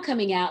now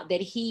coming out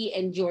that he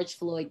and George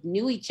Floyd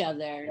knew each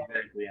other.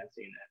 Exactly, I've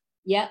seen that.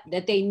 Yep,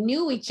 that they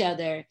knew each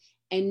other,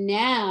 and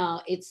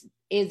now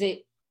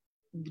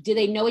do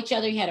they know each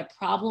other? He had a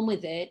problem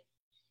with it,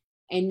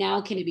 and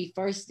now can it be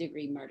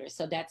first-degree murder?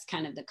 So that's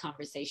kind of the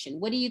conversation.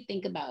 What do you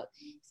think about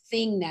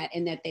seeing that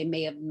and that they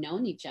may have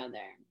known each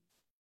other?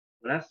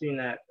 When I seen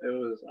that, it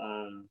was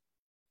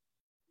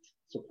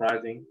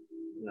surprising.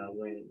 You know,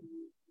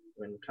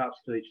 when cops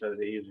kill each other,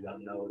 they usually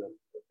don't know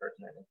the person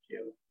that they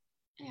killed.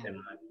 Yeah. In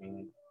my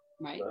opinion.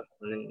 Right. But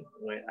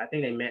when I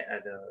think they met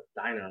at a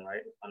diner,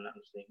 right? If I'm not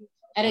mistaken.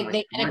 At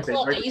a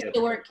club.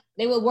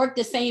 They would work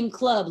the same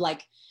club.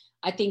 Like,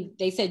 I think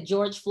they said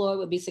George Floyd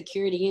would be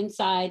security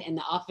inside and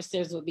the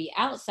officers would be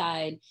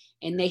outside,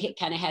 and they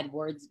kind of had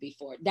words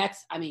before.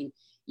 That's, I mean,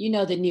 you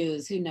know the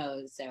news. Who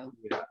knows? So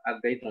yeah,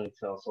 they don't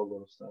tell so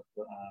little stuff,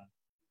 but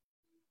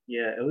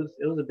yeah, it was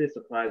a bit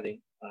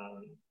surprising.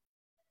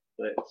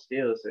 But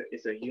still,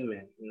 it's a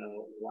human. You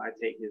know, why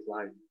take his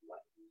life?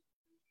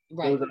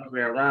 Right. It was the other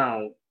way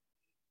around.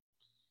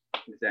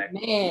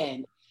 Exactly.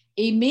 Man,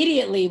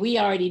 immediately we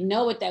already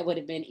know what that would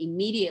have been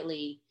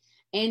immediately,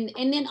 and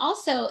then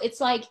also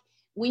it's like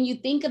when you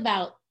think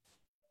about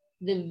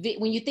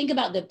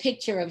the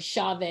picture of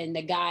Chauvin,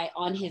 the guy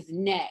on his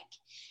neck,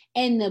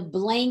 and the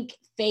blank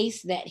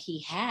face that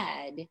he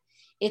had,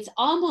 it's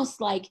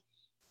almost like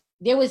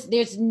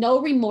there's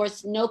no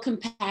remorse, no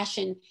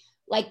compassion,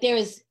 like there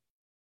is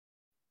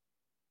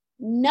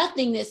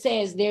nothing that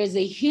says there's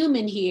a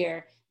human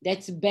here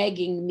that's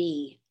begging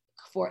me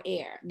for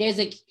air. There's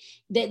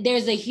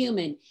a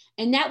human.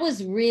 And that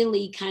was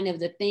really kind of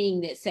the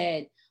thing that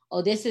said,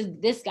 oh, this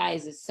guy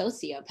is a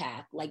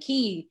sociopath. Like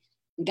he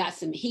has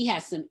some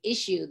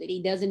issue that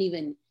he doesn't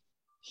even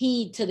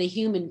heed to the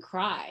human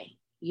cry.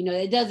 You know,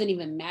 it doesn't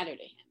even matter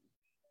to him.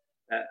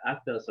 I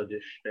felt so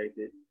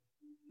disrespected.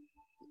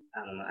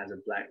 I don't know, as a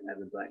black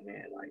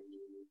man, like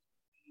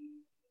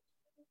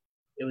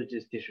it was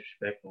just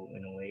disrespectful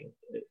in a way.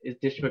 It's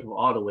disrespectful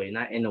all the way,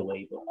 not in a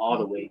way, but all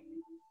the way.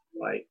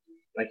 Like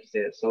you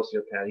said,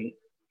 sociopath.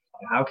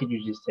 How could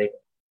you just take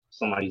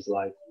somebody's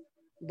life,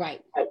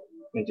 right,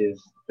 and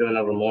just feel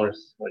no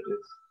remorse, or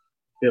just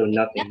feel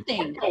nothing?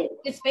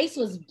 His face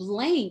was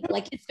blank.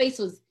 Like his face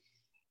was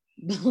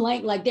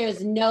blank. Like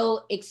there's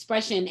no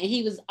expression, and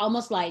he was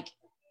almost like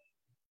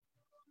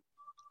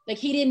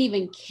he didn't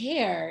even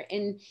care.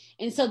 And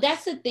so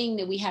that's the thing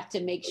that we have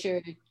to make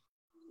sure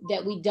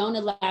that we don't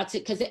allow to,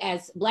 because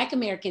as Black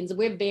Americans,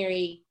 we're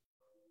very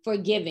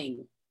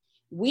forgiving.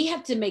 We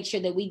have to make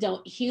sure that we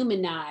don't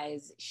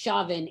humanize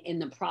Chauvin in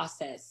the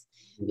process.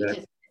 Exactly.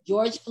 Because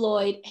George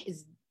Floyd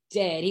is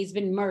dead. He's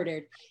been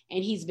murdered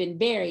and he's been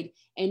buried.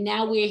 And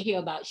now we're here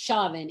about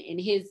Chauvin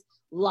and his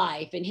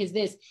life and his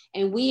this.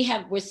 And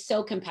we're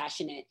so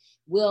compassionate.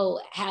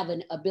 We'll have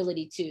an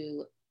ability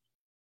to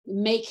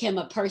make him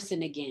a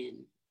person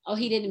again. Oh,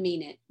 he didn't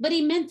mean it, but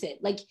he meant it.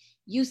 Like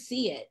you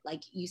see it,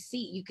 like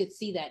you could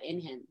see that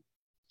in him.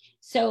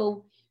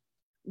 So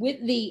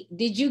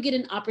did you get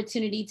an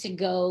opportunity to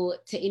go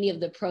to any of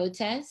the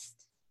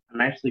protests? I'm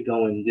actually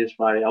going this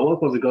Friday. I was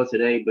supposed to go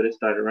today, but it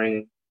started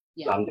raining.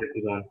 Yeah. So I'm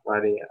definitely going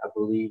Friday. I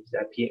believe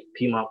at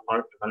Piedmont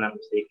Park, if I'm not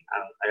mistaken.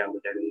 I gotta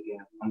look at it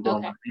again. I'm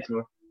going on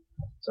Facebook.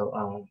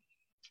 So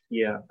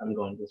yeah, I'm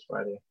going this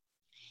Friday.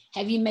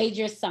 Have you made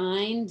your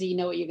sign? Do you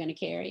know what you're gonna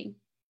carry?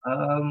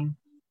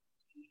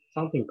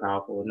 Something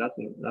powerful.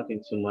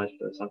 Nothing too much,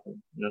 but something,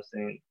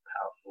 saying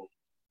powerful.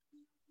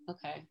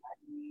 Okay.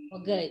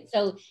 Well, good.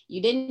 So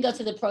you didn't go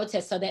to the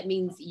protest, so that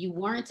means you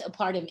weren't a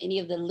part of any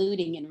of the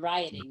looting and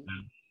rioting.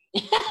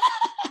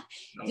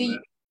 Mm-hmm.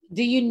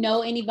 Do you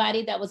know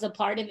anybody that was a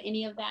part of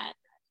any of that?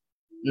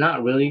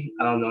 Not really.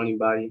 I don't know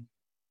anybody.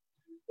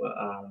 But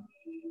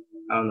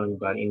I don't know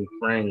anybody, any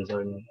friends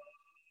or any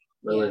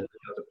relatives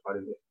that was a part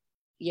of it.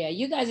 Yeah,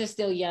 you guys are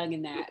still young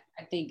in that,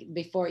 I think,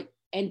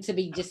 and to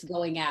be just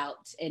going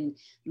out and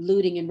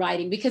looting and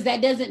rioting, because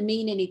that doesn't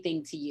mean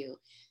anything to you.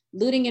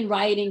 Looting and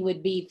rioting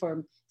would be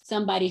for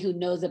somebody who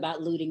knows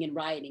about looting and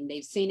rioting.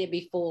 They've seen it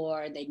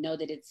before. They know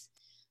that it's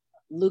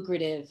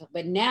lucrative.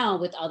 But now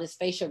with all this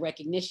facial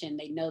recognition,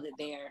 they know that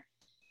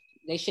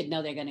they should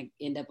know they're going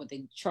to end up with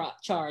a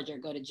charge or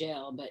go to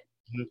jail, but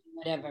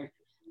whatever.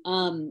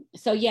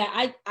 So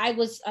yeah, I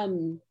was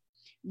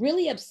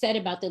really upset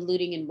about the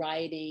looting and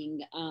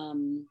rioting.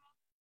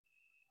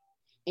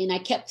 And I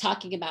kept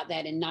talking about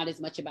that and not as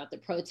much about the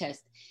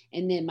protest.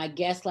 And then my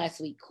guest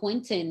last week,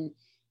 Quentin,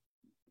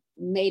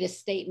 made a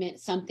statement,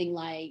 something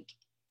like,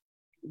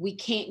 we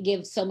can't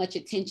give so much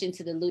attention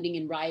to the looting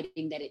and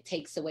rioting that it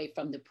takes away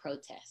from the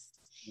protest.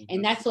 Mm-hmm.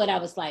 And that's what I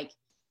was like,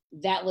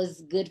 that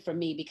was good for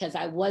me, because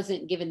I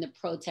wasn't giving the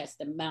protest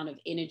the amount of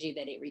energy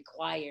that it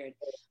required.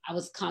 I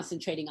was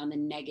concentrating on the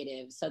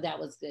negative. So that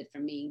was good for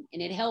me.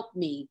 And it helped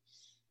me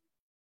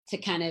to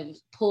kind of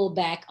pull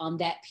back on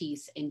that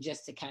piece and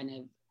just to kind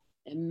of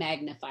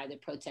magnify the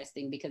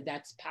protesting, because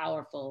that's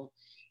powerful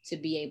to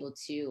be able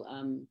to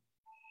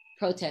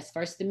protest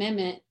First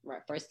Amendment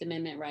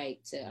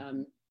right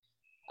to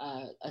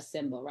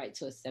assemble, right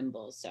to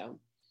assemble. So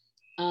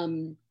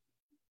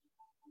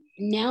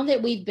now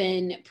that we've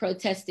been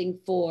protesting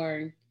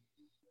for,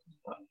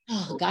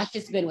 oh gosh,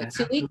 it's been what,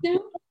 2 weeks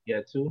now?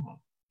 Yeah, 2.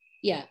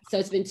 Yeah, so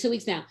it's been 2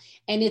 weeks now,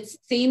 and it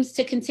seems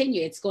to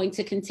continue. It's going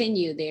to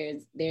continue.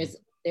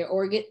 They're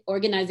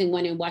organizing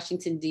one in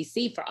Washington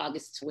D.C. for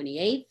August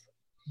 28th.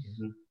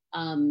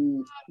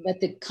 But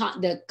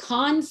the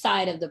con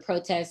side of the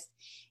protest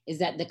is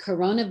that the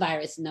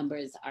coronavirus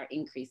numbers are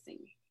increasing.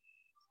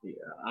 Yeah,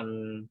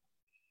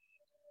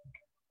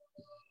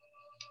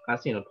 I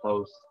seen a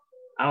post.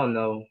 I don't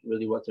know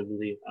really what to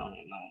believe. I don't know.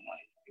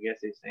 Like, I guess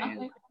they're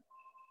saying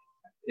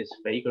it's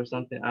fake or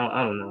something.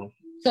 I don't know.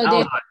 So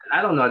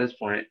I don't know at this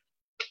point.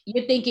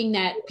 You're thinking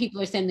that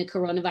people are saying the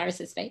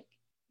coronavirus is fake?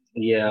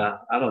 Yeah,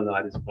 I don't know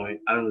at this point.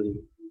 I don't really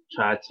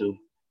try to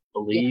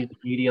believe the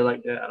media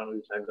like that. I don't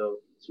really try to go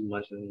too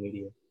much in the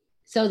media.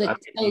 So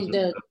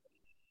the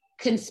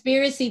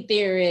conspiracy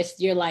theorists,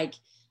 you're like,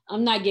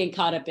 I'm not getting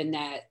caught up in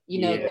that,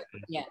 you know?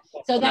 Yeah.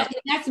 So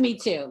that's me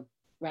too,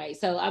 right?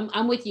 So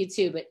I'm with you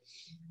too, but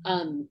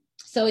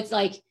so it's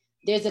like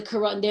there's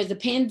a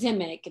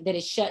pandemic that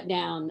has shut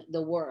down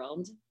the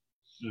world.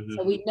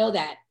 So we know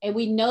that, and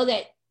we know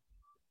that.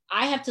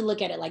 I have to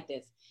look at it like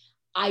this.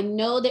 I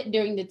know that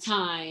during the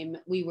time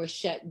we were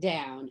shut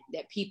down,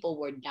 that people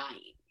were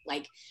dying.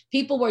 Like,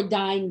 people were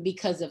dying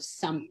because of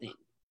something,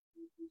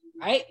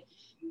 right?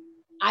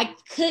 I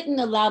couldn't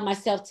allow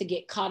myself to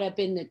get caught up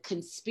in the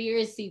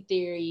conspiracy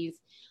theories,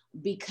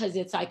 because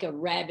it's like a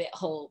rabbit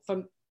hole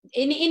from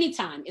any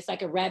time. It's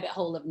like a rabbit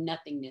hole of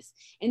nothingness.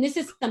 And this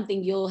is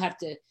something you'll have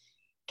to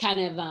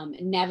kind of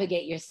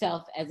navigate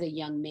yourself as a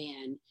young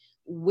man,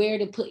 where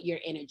to put your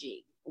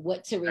energy,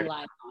 what to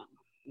rely on,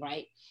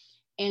 right?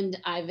 And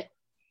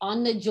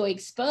on the Joy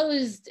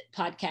Exposed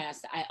podcast,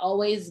 I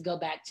always go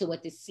back to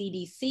what the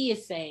CDC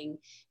is saying,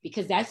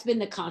 because that's been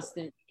the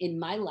constant in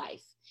my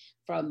life,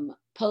 from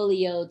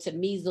polio to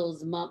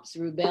measles, mumps,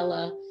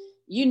 rubella.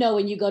 You know,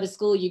 when you go to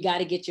school, you got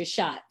to get your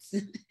shots.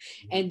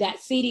 And that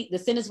the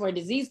Centers for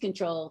Disease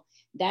Control,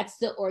 that's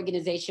the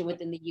organization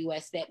within the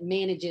US that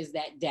manages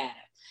that data.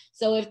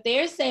 So if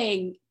they're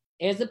saying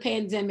there's a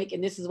pandemic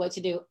and this is what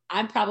to do,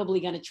 I'm probably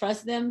going to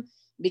trust them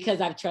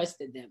because I've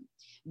trusted them.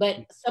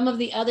 But some of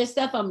the other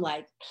stuff, I'm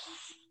like,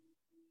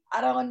 I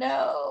don't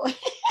know.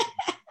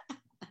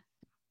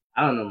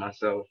 I don't know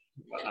myself.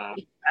 But, I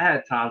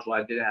had times where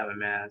I didn't have a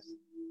mask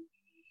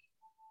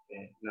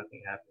and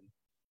nothing happened.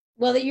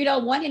 Well, you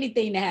don't want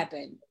anything to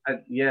happen.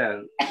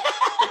 Yeah,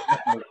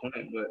 that's my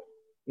point. But,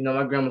 you know,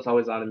 my grandma's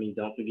always on me,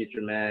 don't forget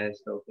your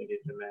mask, don't forget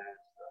your mask.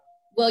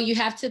 Well, you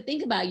have to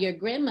think about your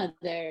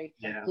grandmother,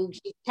 who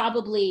she's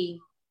probably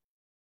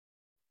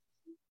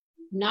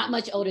not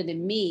much older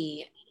than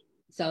me.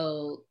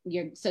 So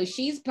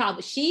she's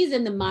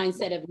in the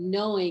mindset of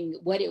knowing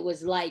what it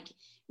was like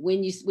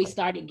when we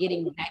started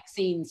getting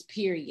vaccines,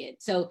 period.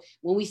 So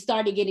when we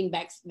started getting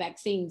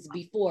vaccines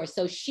before,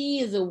 so she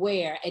is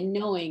aware and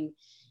knowing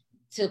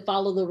to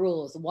follow the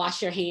rules,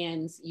 wash your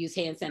hands, use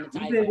hand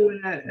sanitizer. We've been doing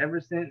that ever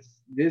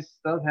since this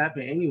stuff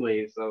happened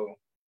anyway, so.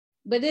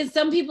 But then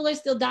some people are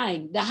still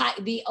dying.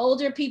 The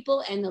older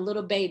people and the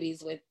little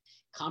babies with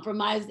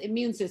compromised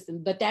immune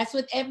system. But that's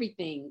with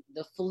everything,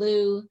 the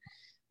flu,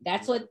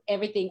 that's what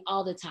everything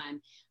all the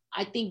time.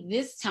 I think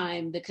this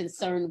time the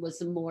concern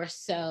was more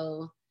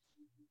so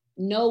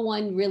no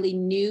one really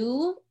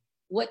knew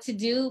what to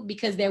do,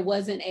 because there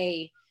wasn't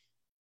a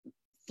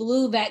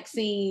flu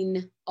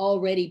vaccine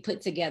already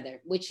put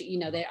together, which, you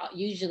know, there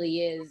usually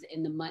is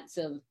in the months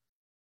of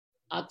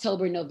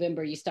October,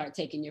 November, you start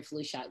taking your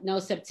flu shot. No,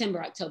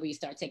 September, October, you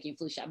start taking your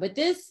flu shot. But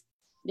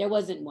there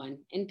wasn't one,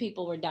 and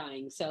people were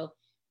dying. So,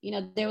 you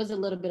know, there was a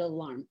little bit of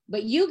alarm.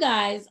 But you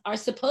guys are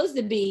supposed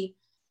to be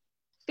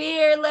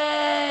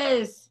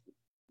fearless.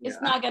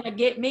 It's not gonna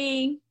get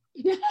me.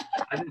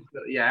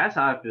 That's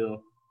how I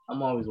feel.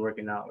 I'm always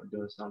working out or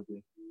doing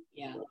something.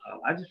 Yeah.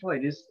 I just feel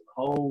like this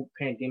whole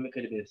pandemic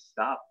could have been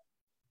stopped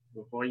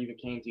before it even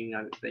came to the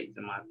United States,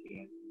 in my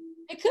opinion.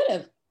 It could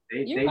have.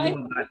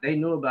 They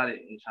knew about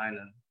it in China,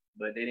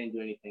 but they didn't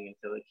do anything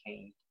until it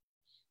came.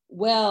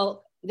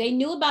 Well, they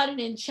knew about it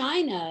in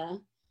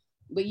China,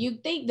 but you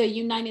think the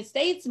United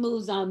States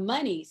moves on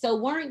money. So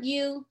were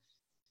you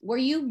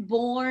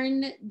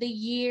born the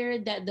year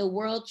that the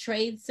World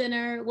Trade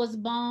Center was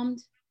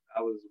bombed?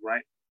 I was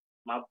right.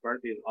 My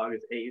birthday is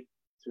August 8th,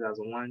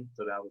 2001.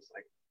 So that was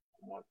like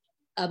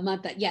a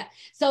month. Yeah.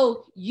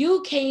 So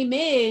you came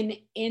in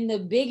the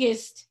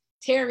biggest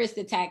terrorist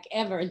attack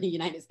ever in the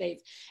United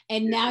States.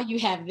 And now you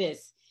have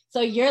this.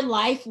 So your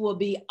life will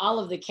be all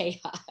of the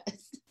chaos.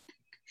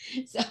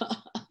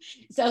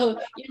 So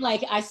you're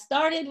like, I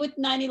started with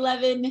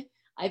 9/11.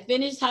 I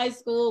finished high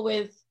school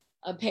with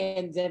a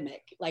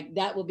pandemic. Like,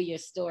 that will be your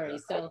story.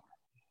 So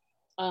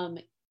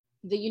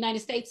the United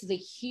States is a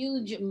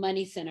huge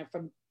money center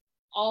from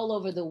all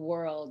over the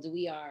world.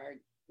 We are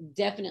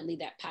definitely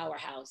that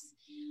powerhouse.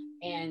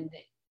 And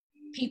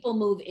people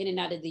move in and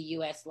out of the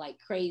US like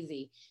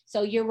crazy.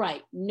 So you're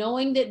right.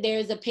 Knowing that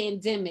there's a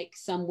pandemic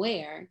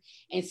somewhere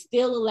and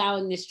still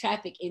allowing this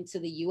traffic into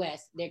the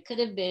US, there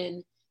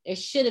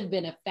should have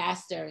been a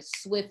faster,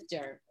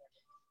 swifter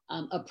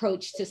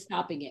approach to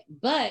stopping it.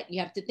 But you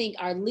have to think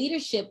our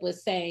leadership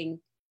was saying,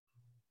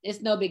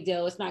 it's no big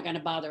deal. It's not going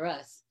to bother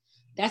us.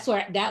 That's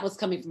where that was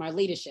coming from, our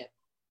leadership.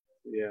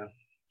 Yeah.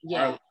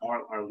 Yeah.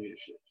 Our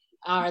leadership.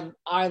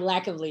 Our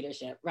lack of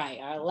leadership, right?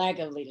 Our lack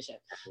of leadership.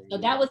 So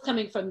that was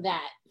coming from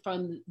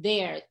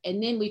there.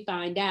 And then we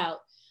find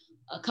out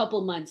a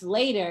couple months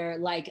later,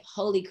 like,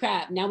 holy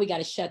crap, now we got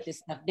to shut this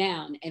stuff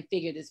down and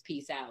figure this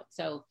piece out.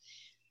 So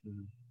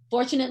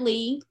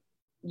fortunately,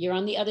 you're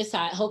on the other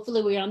side.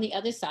 Hopefully we're on the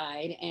other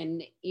side,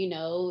 and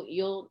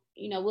we'll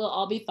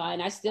all be fine.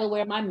 I still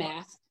wear my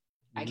mask.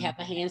 I have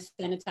a hand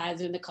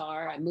sanitizer in the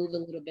car. I move a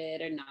little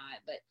bit or not,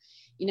 but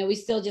we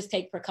still just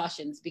take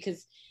precautions,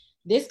 because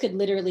this could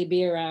literally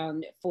be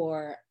around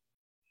for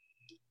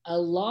a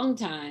long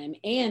time.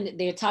 And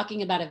they're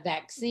talking about a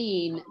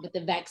vaccine, but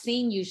the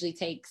vaccine usually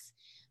takes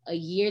a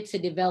year to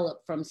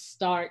develop from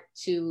start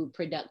to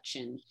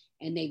production.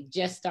 And they've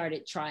just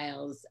started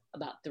trials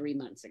about 3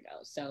 months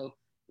ago. So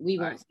we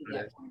won't see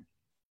that.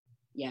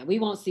 We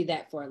won't see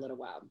that for a little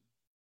while.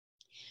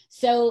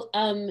 So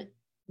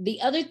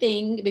the other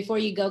thing before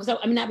you go,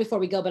 not before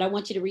we go, but I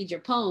want you to read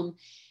your poem.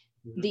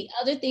 The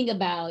other thing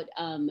about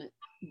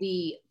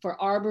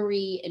for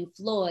Arbery and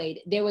Floyd,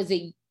 there was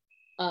a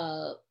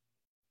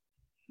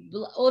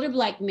older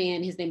Black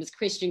man, his name is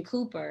Christian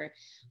Cooper,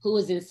 who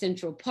was in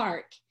Central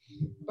Park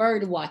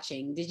bird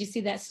watching. Did you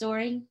see that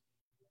story?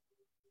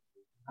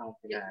 Oh,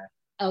 yeah.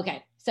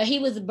 Okay, so he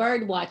was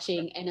bird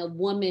watching, and a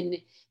woman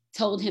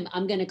told him,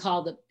 I'm going to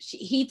call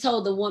he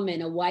told the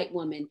woman, a white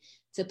woman,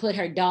 to put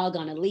her dog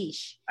on a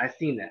leash. I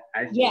seen that.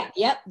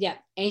 Yep.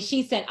 And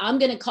she said, I'm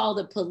going to call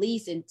the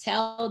police and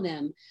tell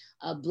them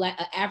a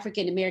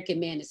African-American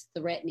man is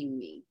threatening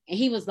me. And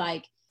he was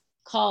like,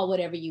 call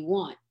whatever you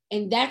want.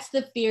 And that's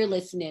the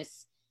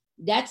fearlessness.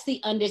 That's the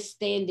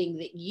understanding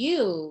that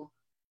you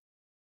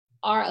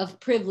are of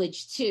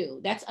privilege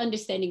too. That's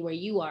understanding where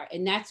you are.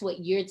 And that's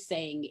what you're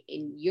saying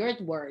in your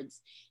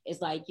words.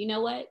 It's like, you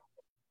know what?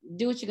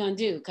 Do what you're going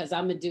to do, because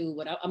I'm going to do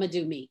I'm going to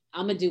do me.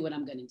 I'm going to do what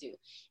I'm going to do.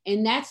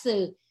 And that's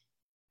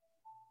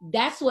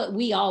what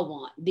we all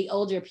want. The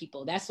older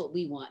people, that's what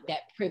we want,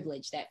 that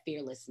privilege, that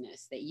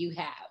fearlessness that you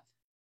have.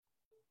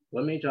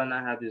 What made y'all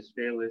not have this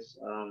fearless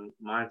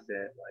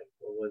mindset? Like,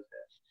 what was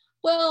that?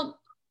 Well,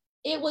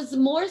 it was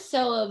more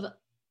so of,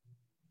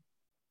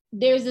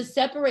 there's a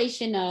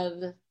separation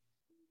of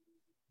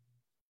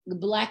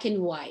Black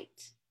and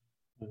white.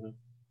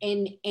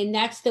 And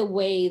that's the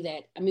way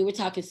that, we're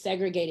talking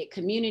segregated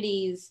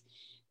communities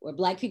where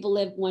Black people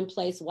lived one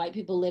place, white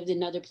people lived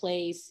another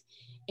place.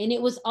 And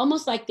it was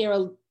almost like there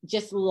are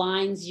just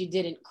lines you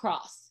didn't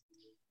cross,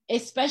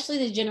 especially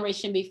the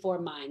generation before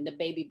mine, the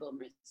baby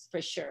boomers,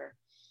 for sure.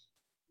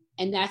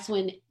 And that's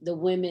when the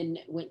women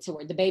went to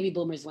work, the baby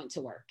boomers went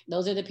to work.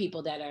 Those are the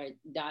people that are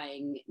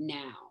dying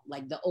now,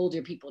 like the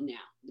older people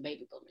now, the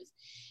baby boomers.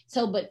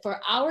 So, but for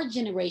our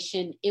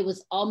generation, it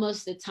was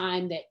almost the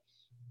time that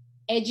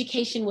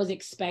education was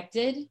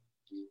expected,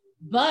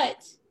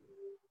 but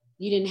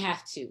you didn't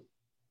have to,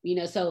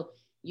 so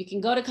you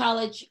can go to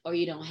college or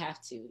you don't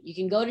have to. You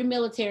can go to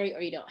military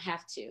or you don't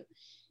have to.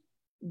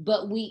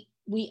 But we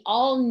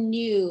all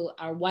knew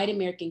our white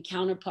American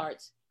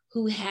counterparts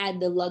who had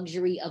the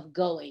luxury of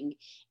going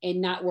and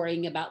not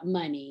worrying about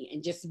money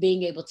and just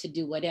being able to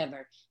do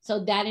whatever.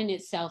 So that in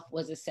itself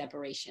was a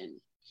separation.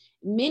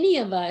 Many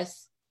of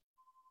us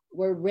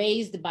were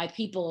raised by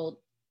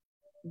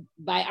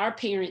our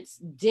parents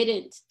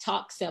didn't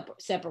talk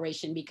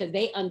separation, because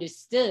they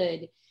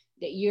understood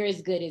that you're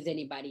as good as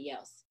anybody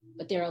else.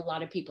 But there are a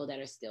lot of people that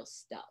are still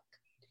stuck.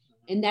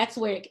 And that's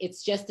where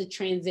it's just a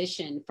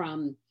transition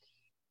from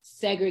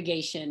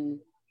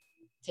segregation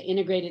to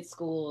integrated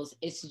schools.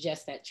 It's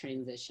just that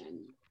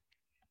transition.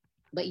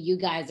 But you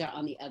guys are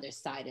on the other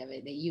side of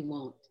it, that you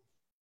won't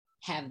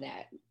have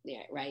that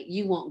there, right?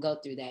 You won't go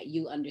through that.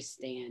 You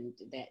understand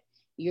that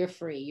you're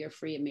free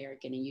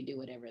American, and you do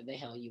whatever the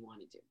hell you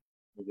want to do.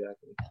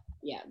 Exactly.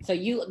 Yeah. So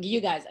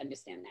you guys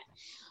understand that.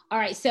 All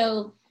right.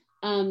 So,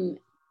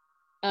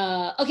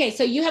 okay.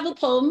 So you have a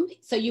poem.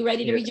 So you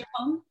ready to read your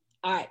poem?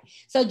 All right.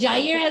 So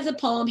Jair has a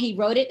poem. He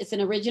wrote it. It's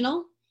an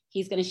original.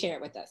 He's going to share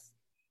it with us.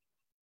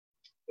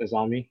 It's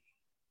on me?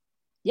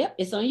 Yep.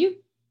 It's on you.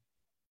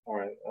 All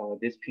right.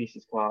 This piece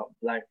is called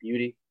Black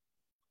Beauty.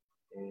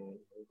 And here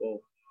we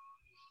go.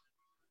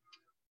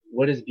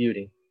 What is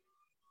beauty?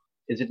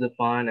 Is it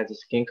defined as a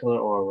skin color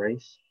or a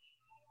race?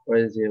 Or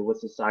is it what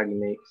society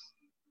makes?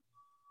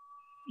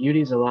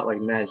 Beauty is a lot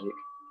like magic,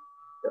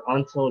 the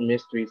untold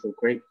mysteries of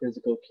great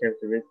physical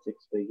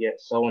characteristics, but yet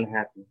so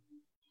unhappy,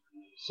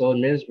 so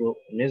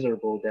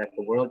miserable that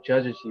the world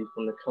judges you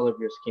from the color of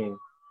your skin.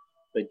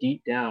 But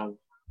deep down,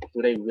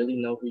 do they really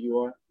know who you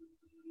are?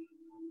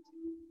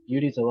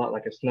 Beauty is a lot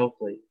like a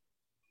snowflake,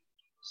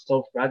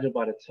 so fragile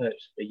by the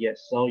touch, but yet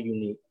so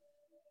unique,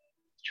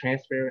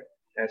 transparent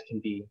as can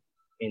be.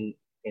 In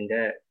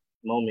that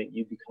moment,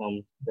 you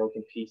become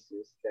broken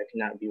pieces that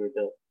cannot be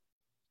rebuilt.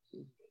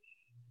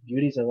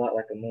 Beauty's a lot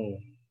like a moon.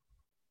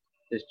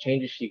 There's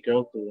changes she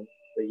go through,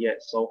 but yet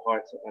so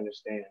hard to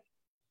understand.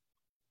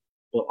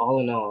 But all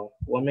in all,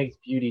 what makes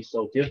beauty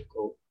so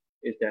difficult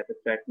is that the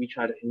fact we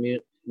try to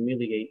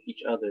humiliate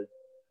each other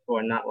who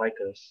are not like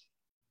us.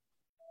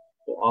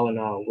 But all in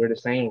all, we're the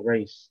same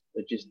race,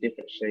 but just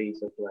different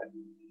shades of black.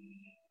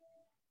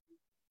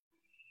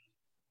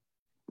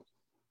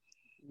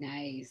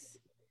 Nice.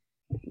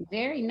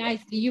 Very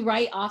nice. Do you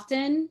write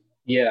often?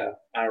 Yeah,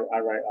 I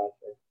write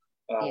often.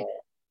 Yeah.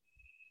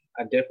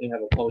 I definitely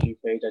have a poetry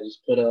page I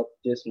just put up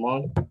this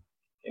month,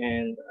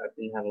 and I've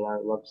been having a lot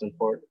of love and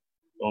support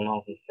going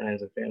on from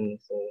friends and family.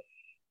 So,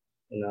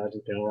 I've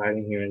just been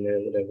writing here and there,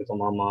 whatever's on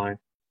my mind.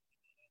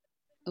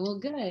 Well,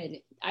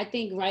 good. I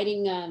think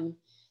writing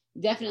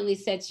definitely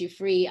sets you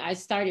free. I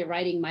started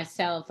writing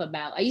myself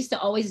I used to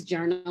always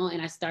journal,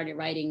 and I started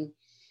writing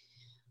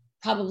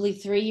probably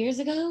 3 years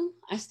ago.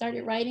 I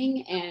started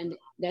writing, and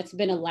that's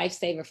been a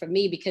lifesaver for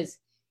me because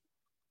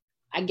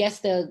I guess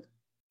the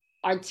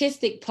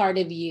artistic part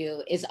of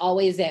you is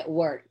always at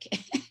work.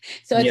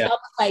 So it's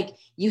almost like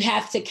you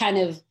have to kind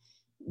of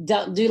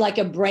do like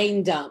a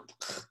brain dump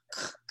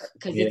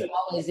because it's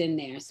always in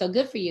there. So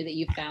good for you that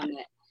you found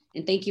that.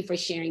 And thank you for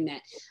sharing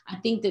that. I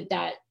think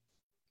that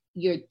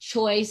your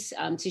choice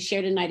to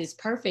share tonight is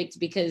perfect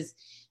because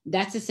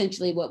that's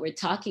essentially what we're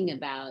talking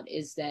about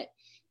is that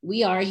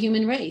we are a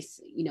human race.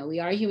 We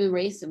are a human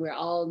race and we're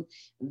all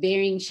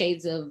varying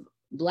shades of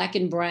black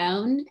and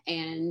brown.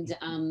 And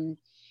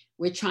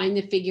we're trying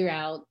to figure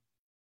out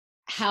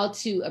how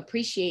to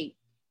appreciate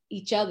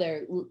each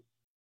other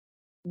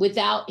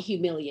without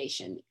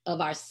humiliation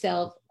of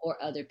ourselves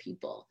or other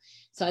people.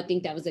 So I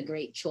think that was a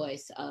great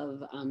choice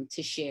of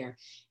to share.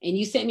 And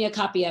you sent me a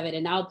copy of it,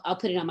 and I'll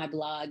put it on my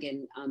blog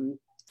and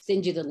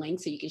send you the link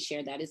so you can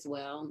share that as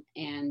well.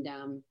 And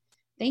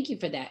thank you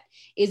for that.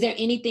 Is there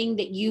anything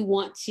that you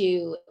want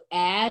to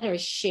add or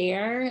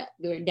share?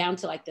 We're down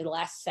to like the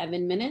last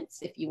 7 minutes.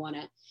 If you want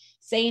to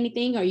say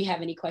anything or you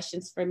have any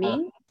questions for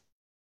me.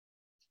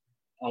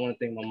 I want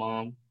to thank my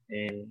mom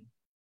and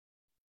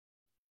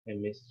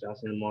Miss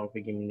Johnson Lamar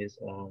for giving me this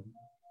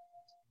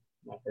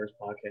my first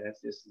podcast.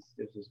 This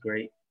was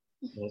great.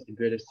 It was a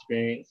good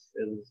experience.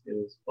 It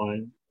was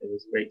fun. It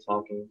was great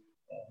talking.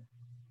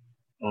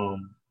 I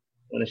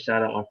want to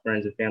shout out my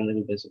friends and family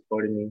who've been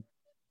supporting me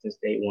since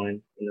day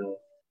one.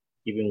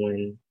 Even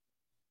when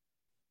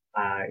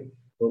I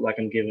look like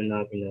I'm giving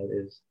up,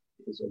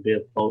 there's a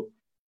bit of hope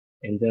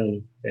in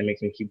them that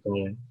makes me keep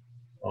going.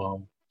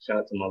 Shout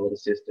out to my little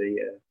sister.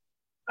 Yeah,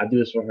 I do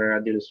this for her. I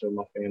do this for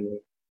my family.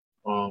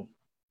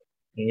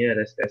 And yeah,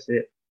 that's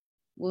it.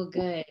 Well,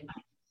 good.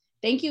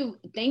 Thank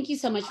you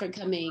so much for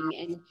coming.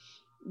 And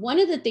one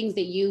of the things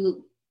that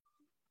you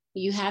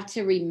have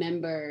to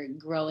remember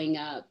growing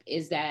up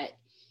is that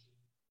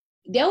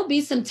there will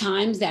be some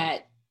times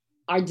that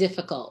are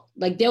difficult.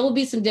 Like there will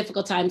be some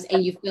difficult times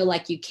and you feel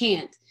like you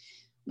can't,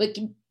 but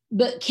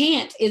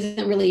can't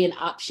isn't really an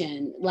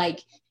option.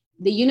 Like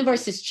the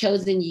universe has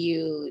chosen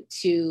you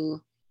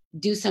to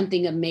do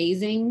something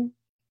amazing,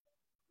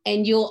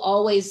 and you'll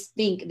always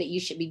think that you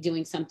should be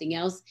doing something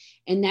else.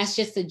 And that's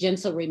just a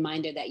gentle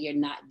reminder that you're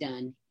not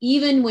done.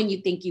 Even when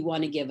you think you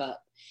want to give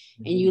up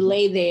and you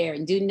lay there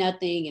and do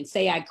nothing and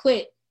say, I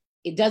quit,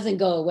 it doesn't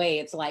go away.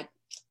 It's like,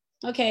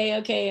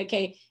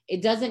 okay.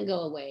 It doesn't go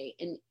away.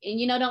 And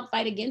don't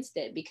fight against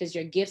it because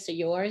your gifts are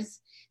yours.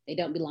 They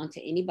don't belong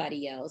to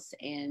anybody else.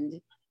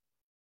 And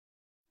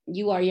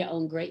you are your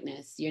own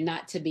greatness. You're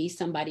not to be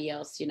somebody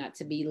else. You're not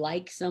to be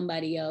like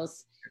somebody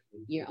else.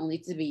 You're only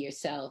to be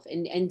yourself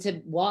and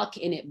to walk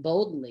in it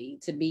boldly,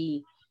 to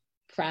be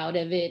proud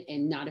of it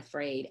and not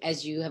afraid,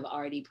 as you have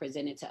already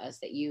presented to us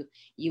that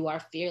you are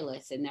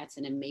fearless, and that's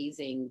an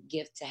amazing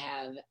gift to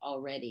have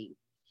already.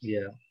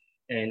 Yeah,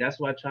 and that's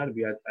what I try to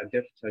be. I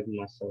definitely try to be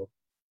myself.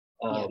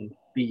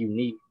 Be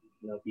unique,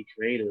 be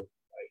creative.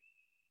 Like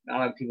not a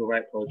lot of people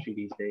write poetry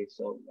these days,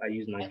 so I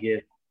use my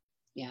gift.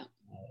 Yeah.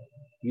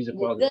 Use it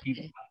for other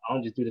people. I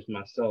don't just do this for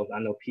myself. I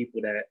know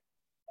people that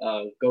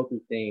go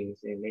through things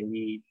and they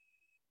need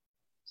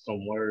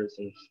some words,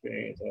 some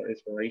experience or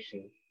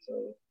inspiration. So,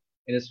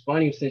 and it's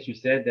funny since you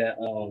said that.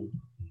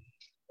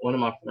 One of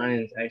my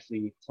friends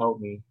actually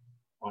told me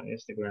on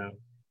Instagram.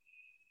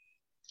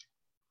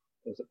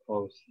 There's a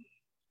post.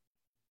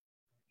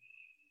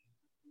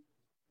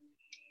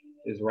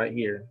 It's right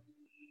here.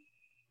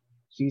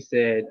 She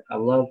said, "I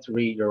love to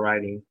read your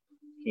writing,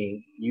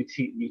 King. You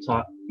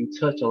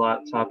touch a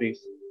lot of topics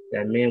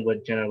that men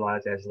would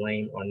generalize as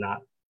lame or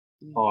not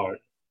hard."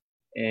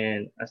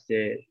 And I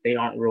said, "They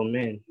aren't real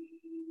men.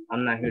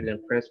 I'm not here to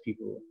impress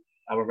people.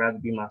 I would rather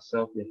be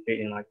myself than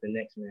fit in like the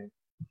next man."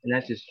 And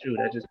that's just true.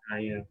 That's just how I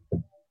am.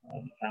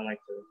 I like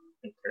to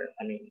impress.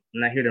 I'm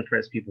not here to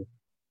impress people.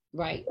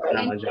 Right. It's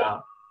not my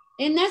job.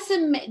 And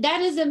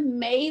that is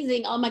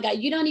amazing. Oh my God.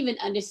 You don't even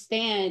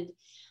understand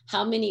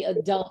how many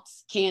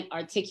adults can't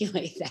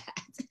articulate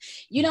that.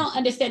 You don't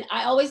understand.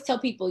 I always tell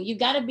people, you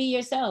got to be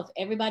yourself.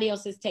 Everybody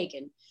else is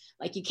taken.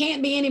 Like you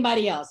can't be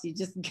anybody else. You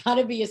just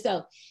gotta be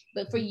yourself.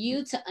 But for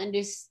you to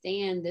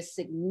understand the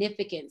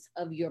significance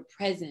of your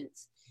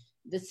presence,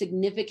 the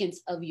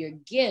significance of your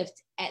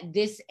gift at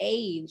this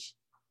age,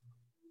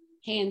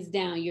 hands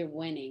down, you're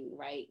winning,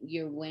 right?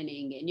 You're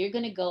winning. And you're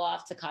going to go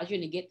off to college. You're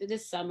going to get through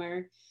this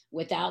summer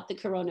without the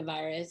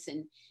coronavirus.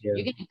 And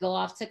you're going to go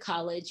off to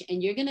college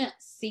and you're going to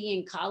see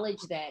in college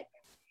that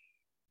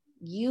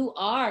you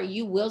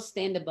will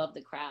stand above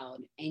the crowd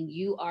and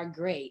you are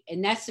great.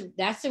 And that's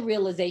a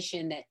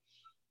realization that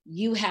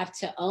you have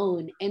to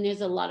own. And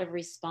there's a lot of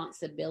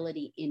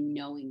responsibility in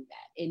knowing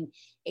that, in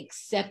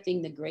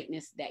accepting the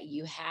greatness that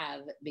you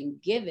have been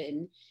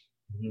given.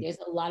 There's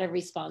a lot of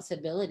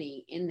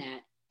responsibility in that.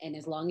 And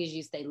as long as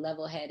you stay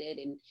level-headed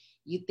and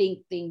you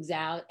think things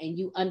out and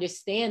you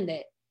understand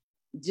that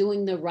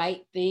doing the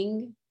right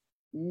thing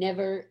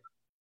never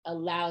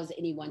allows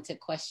anyone to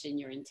question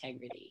your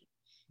integrity.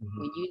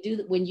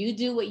 When you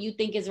do what you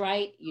think is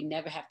right, you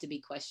never have to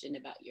be questioned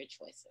about your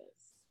choices.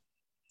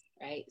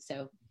 Right?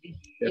 So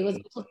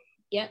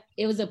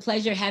it was a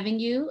pleasure having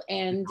you,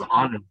 and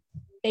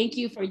thank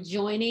you for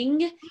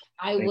joining.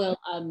 I will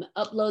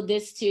upload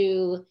this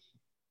to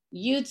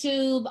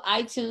YouTube,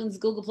 iTunes,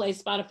 Google Play,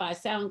 Spotify,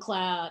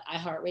 SoundCloud,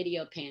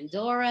 iHeartRadio,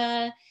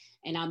 Pandora,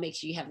 and I'll make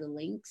sure you have the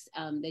links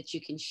that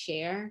you can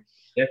share.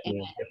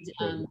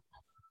 Definitely.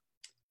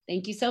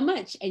 Thank you so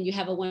much, and you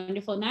have a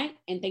wonderful night,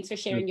 and thanks for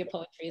sharing your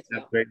poetry as well.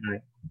 Have a great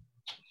night.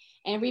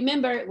 And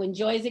remember, when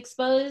joy is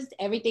exposed,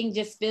 everything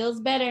just feels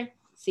better.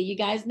 See you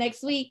guys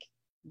next week.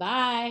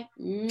 Bye.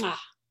 Mwah.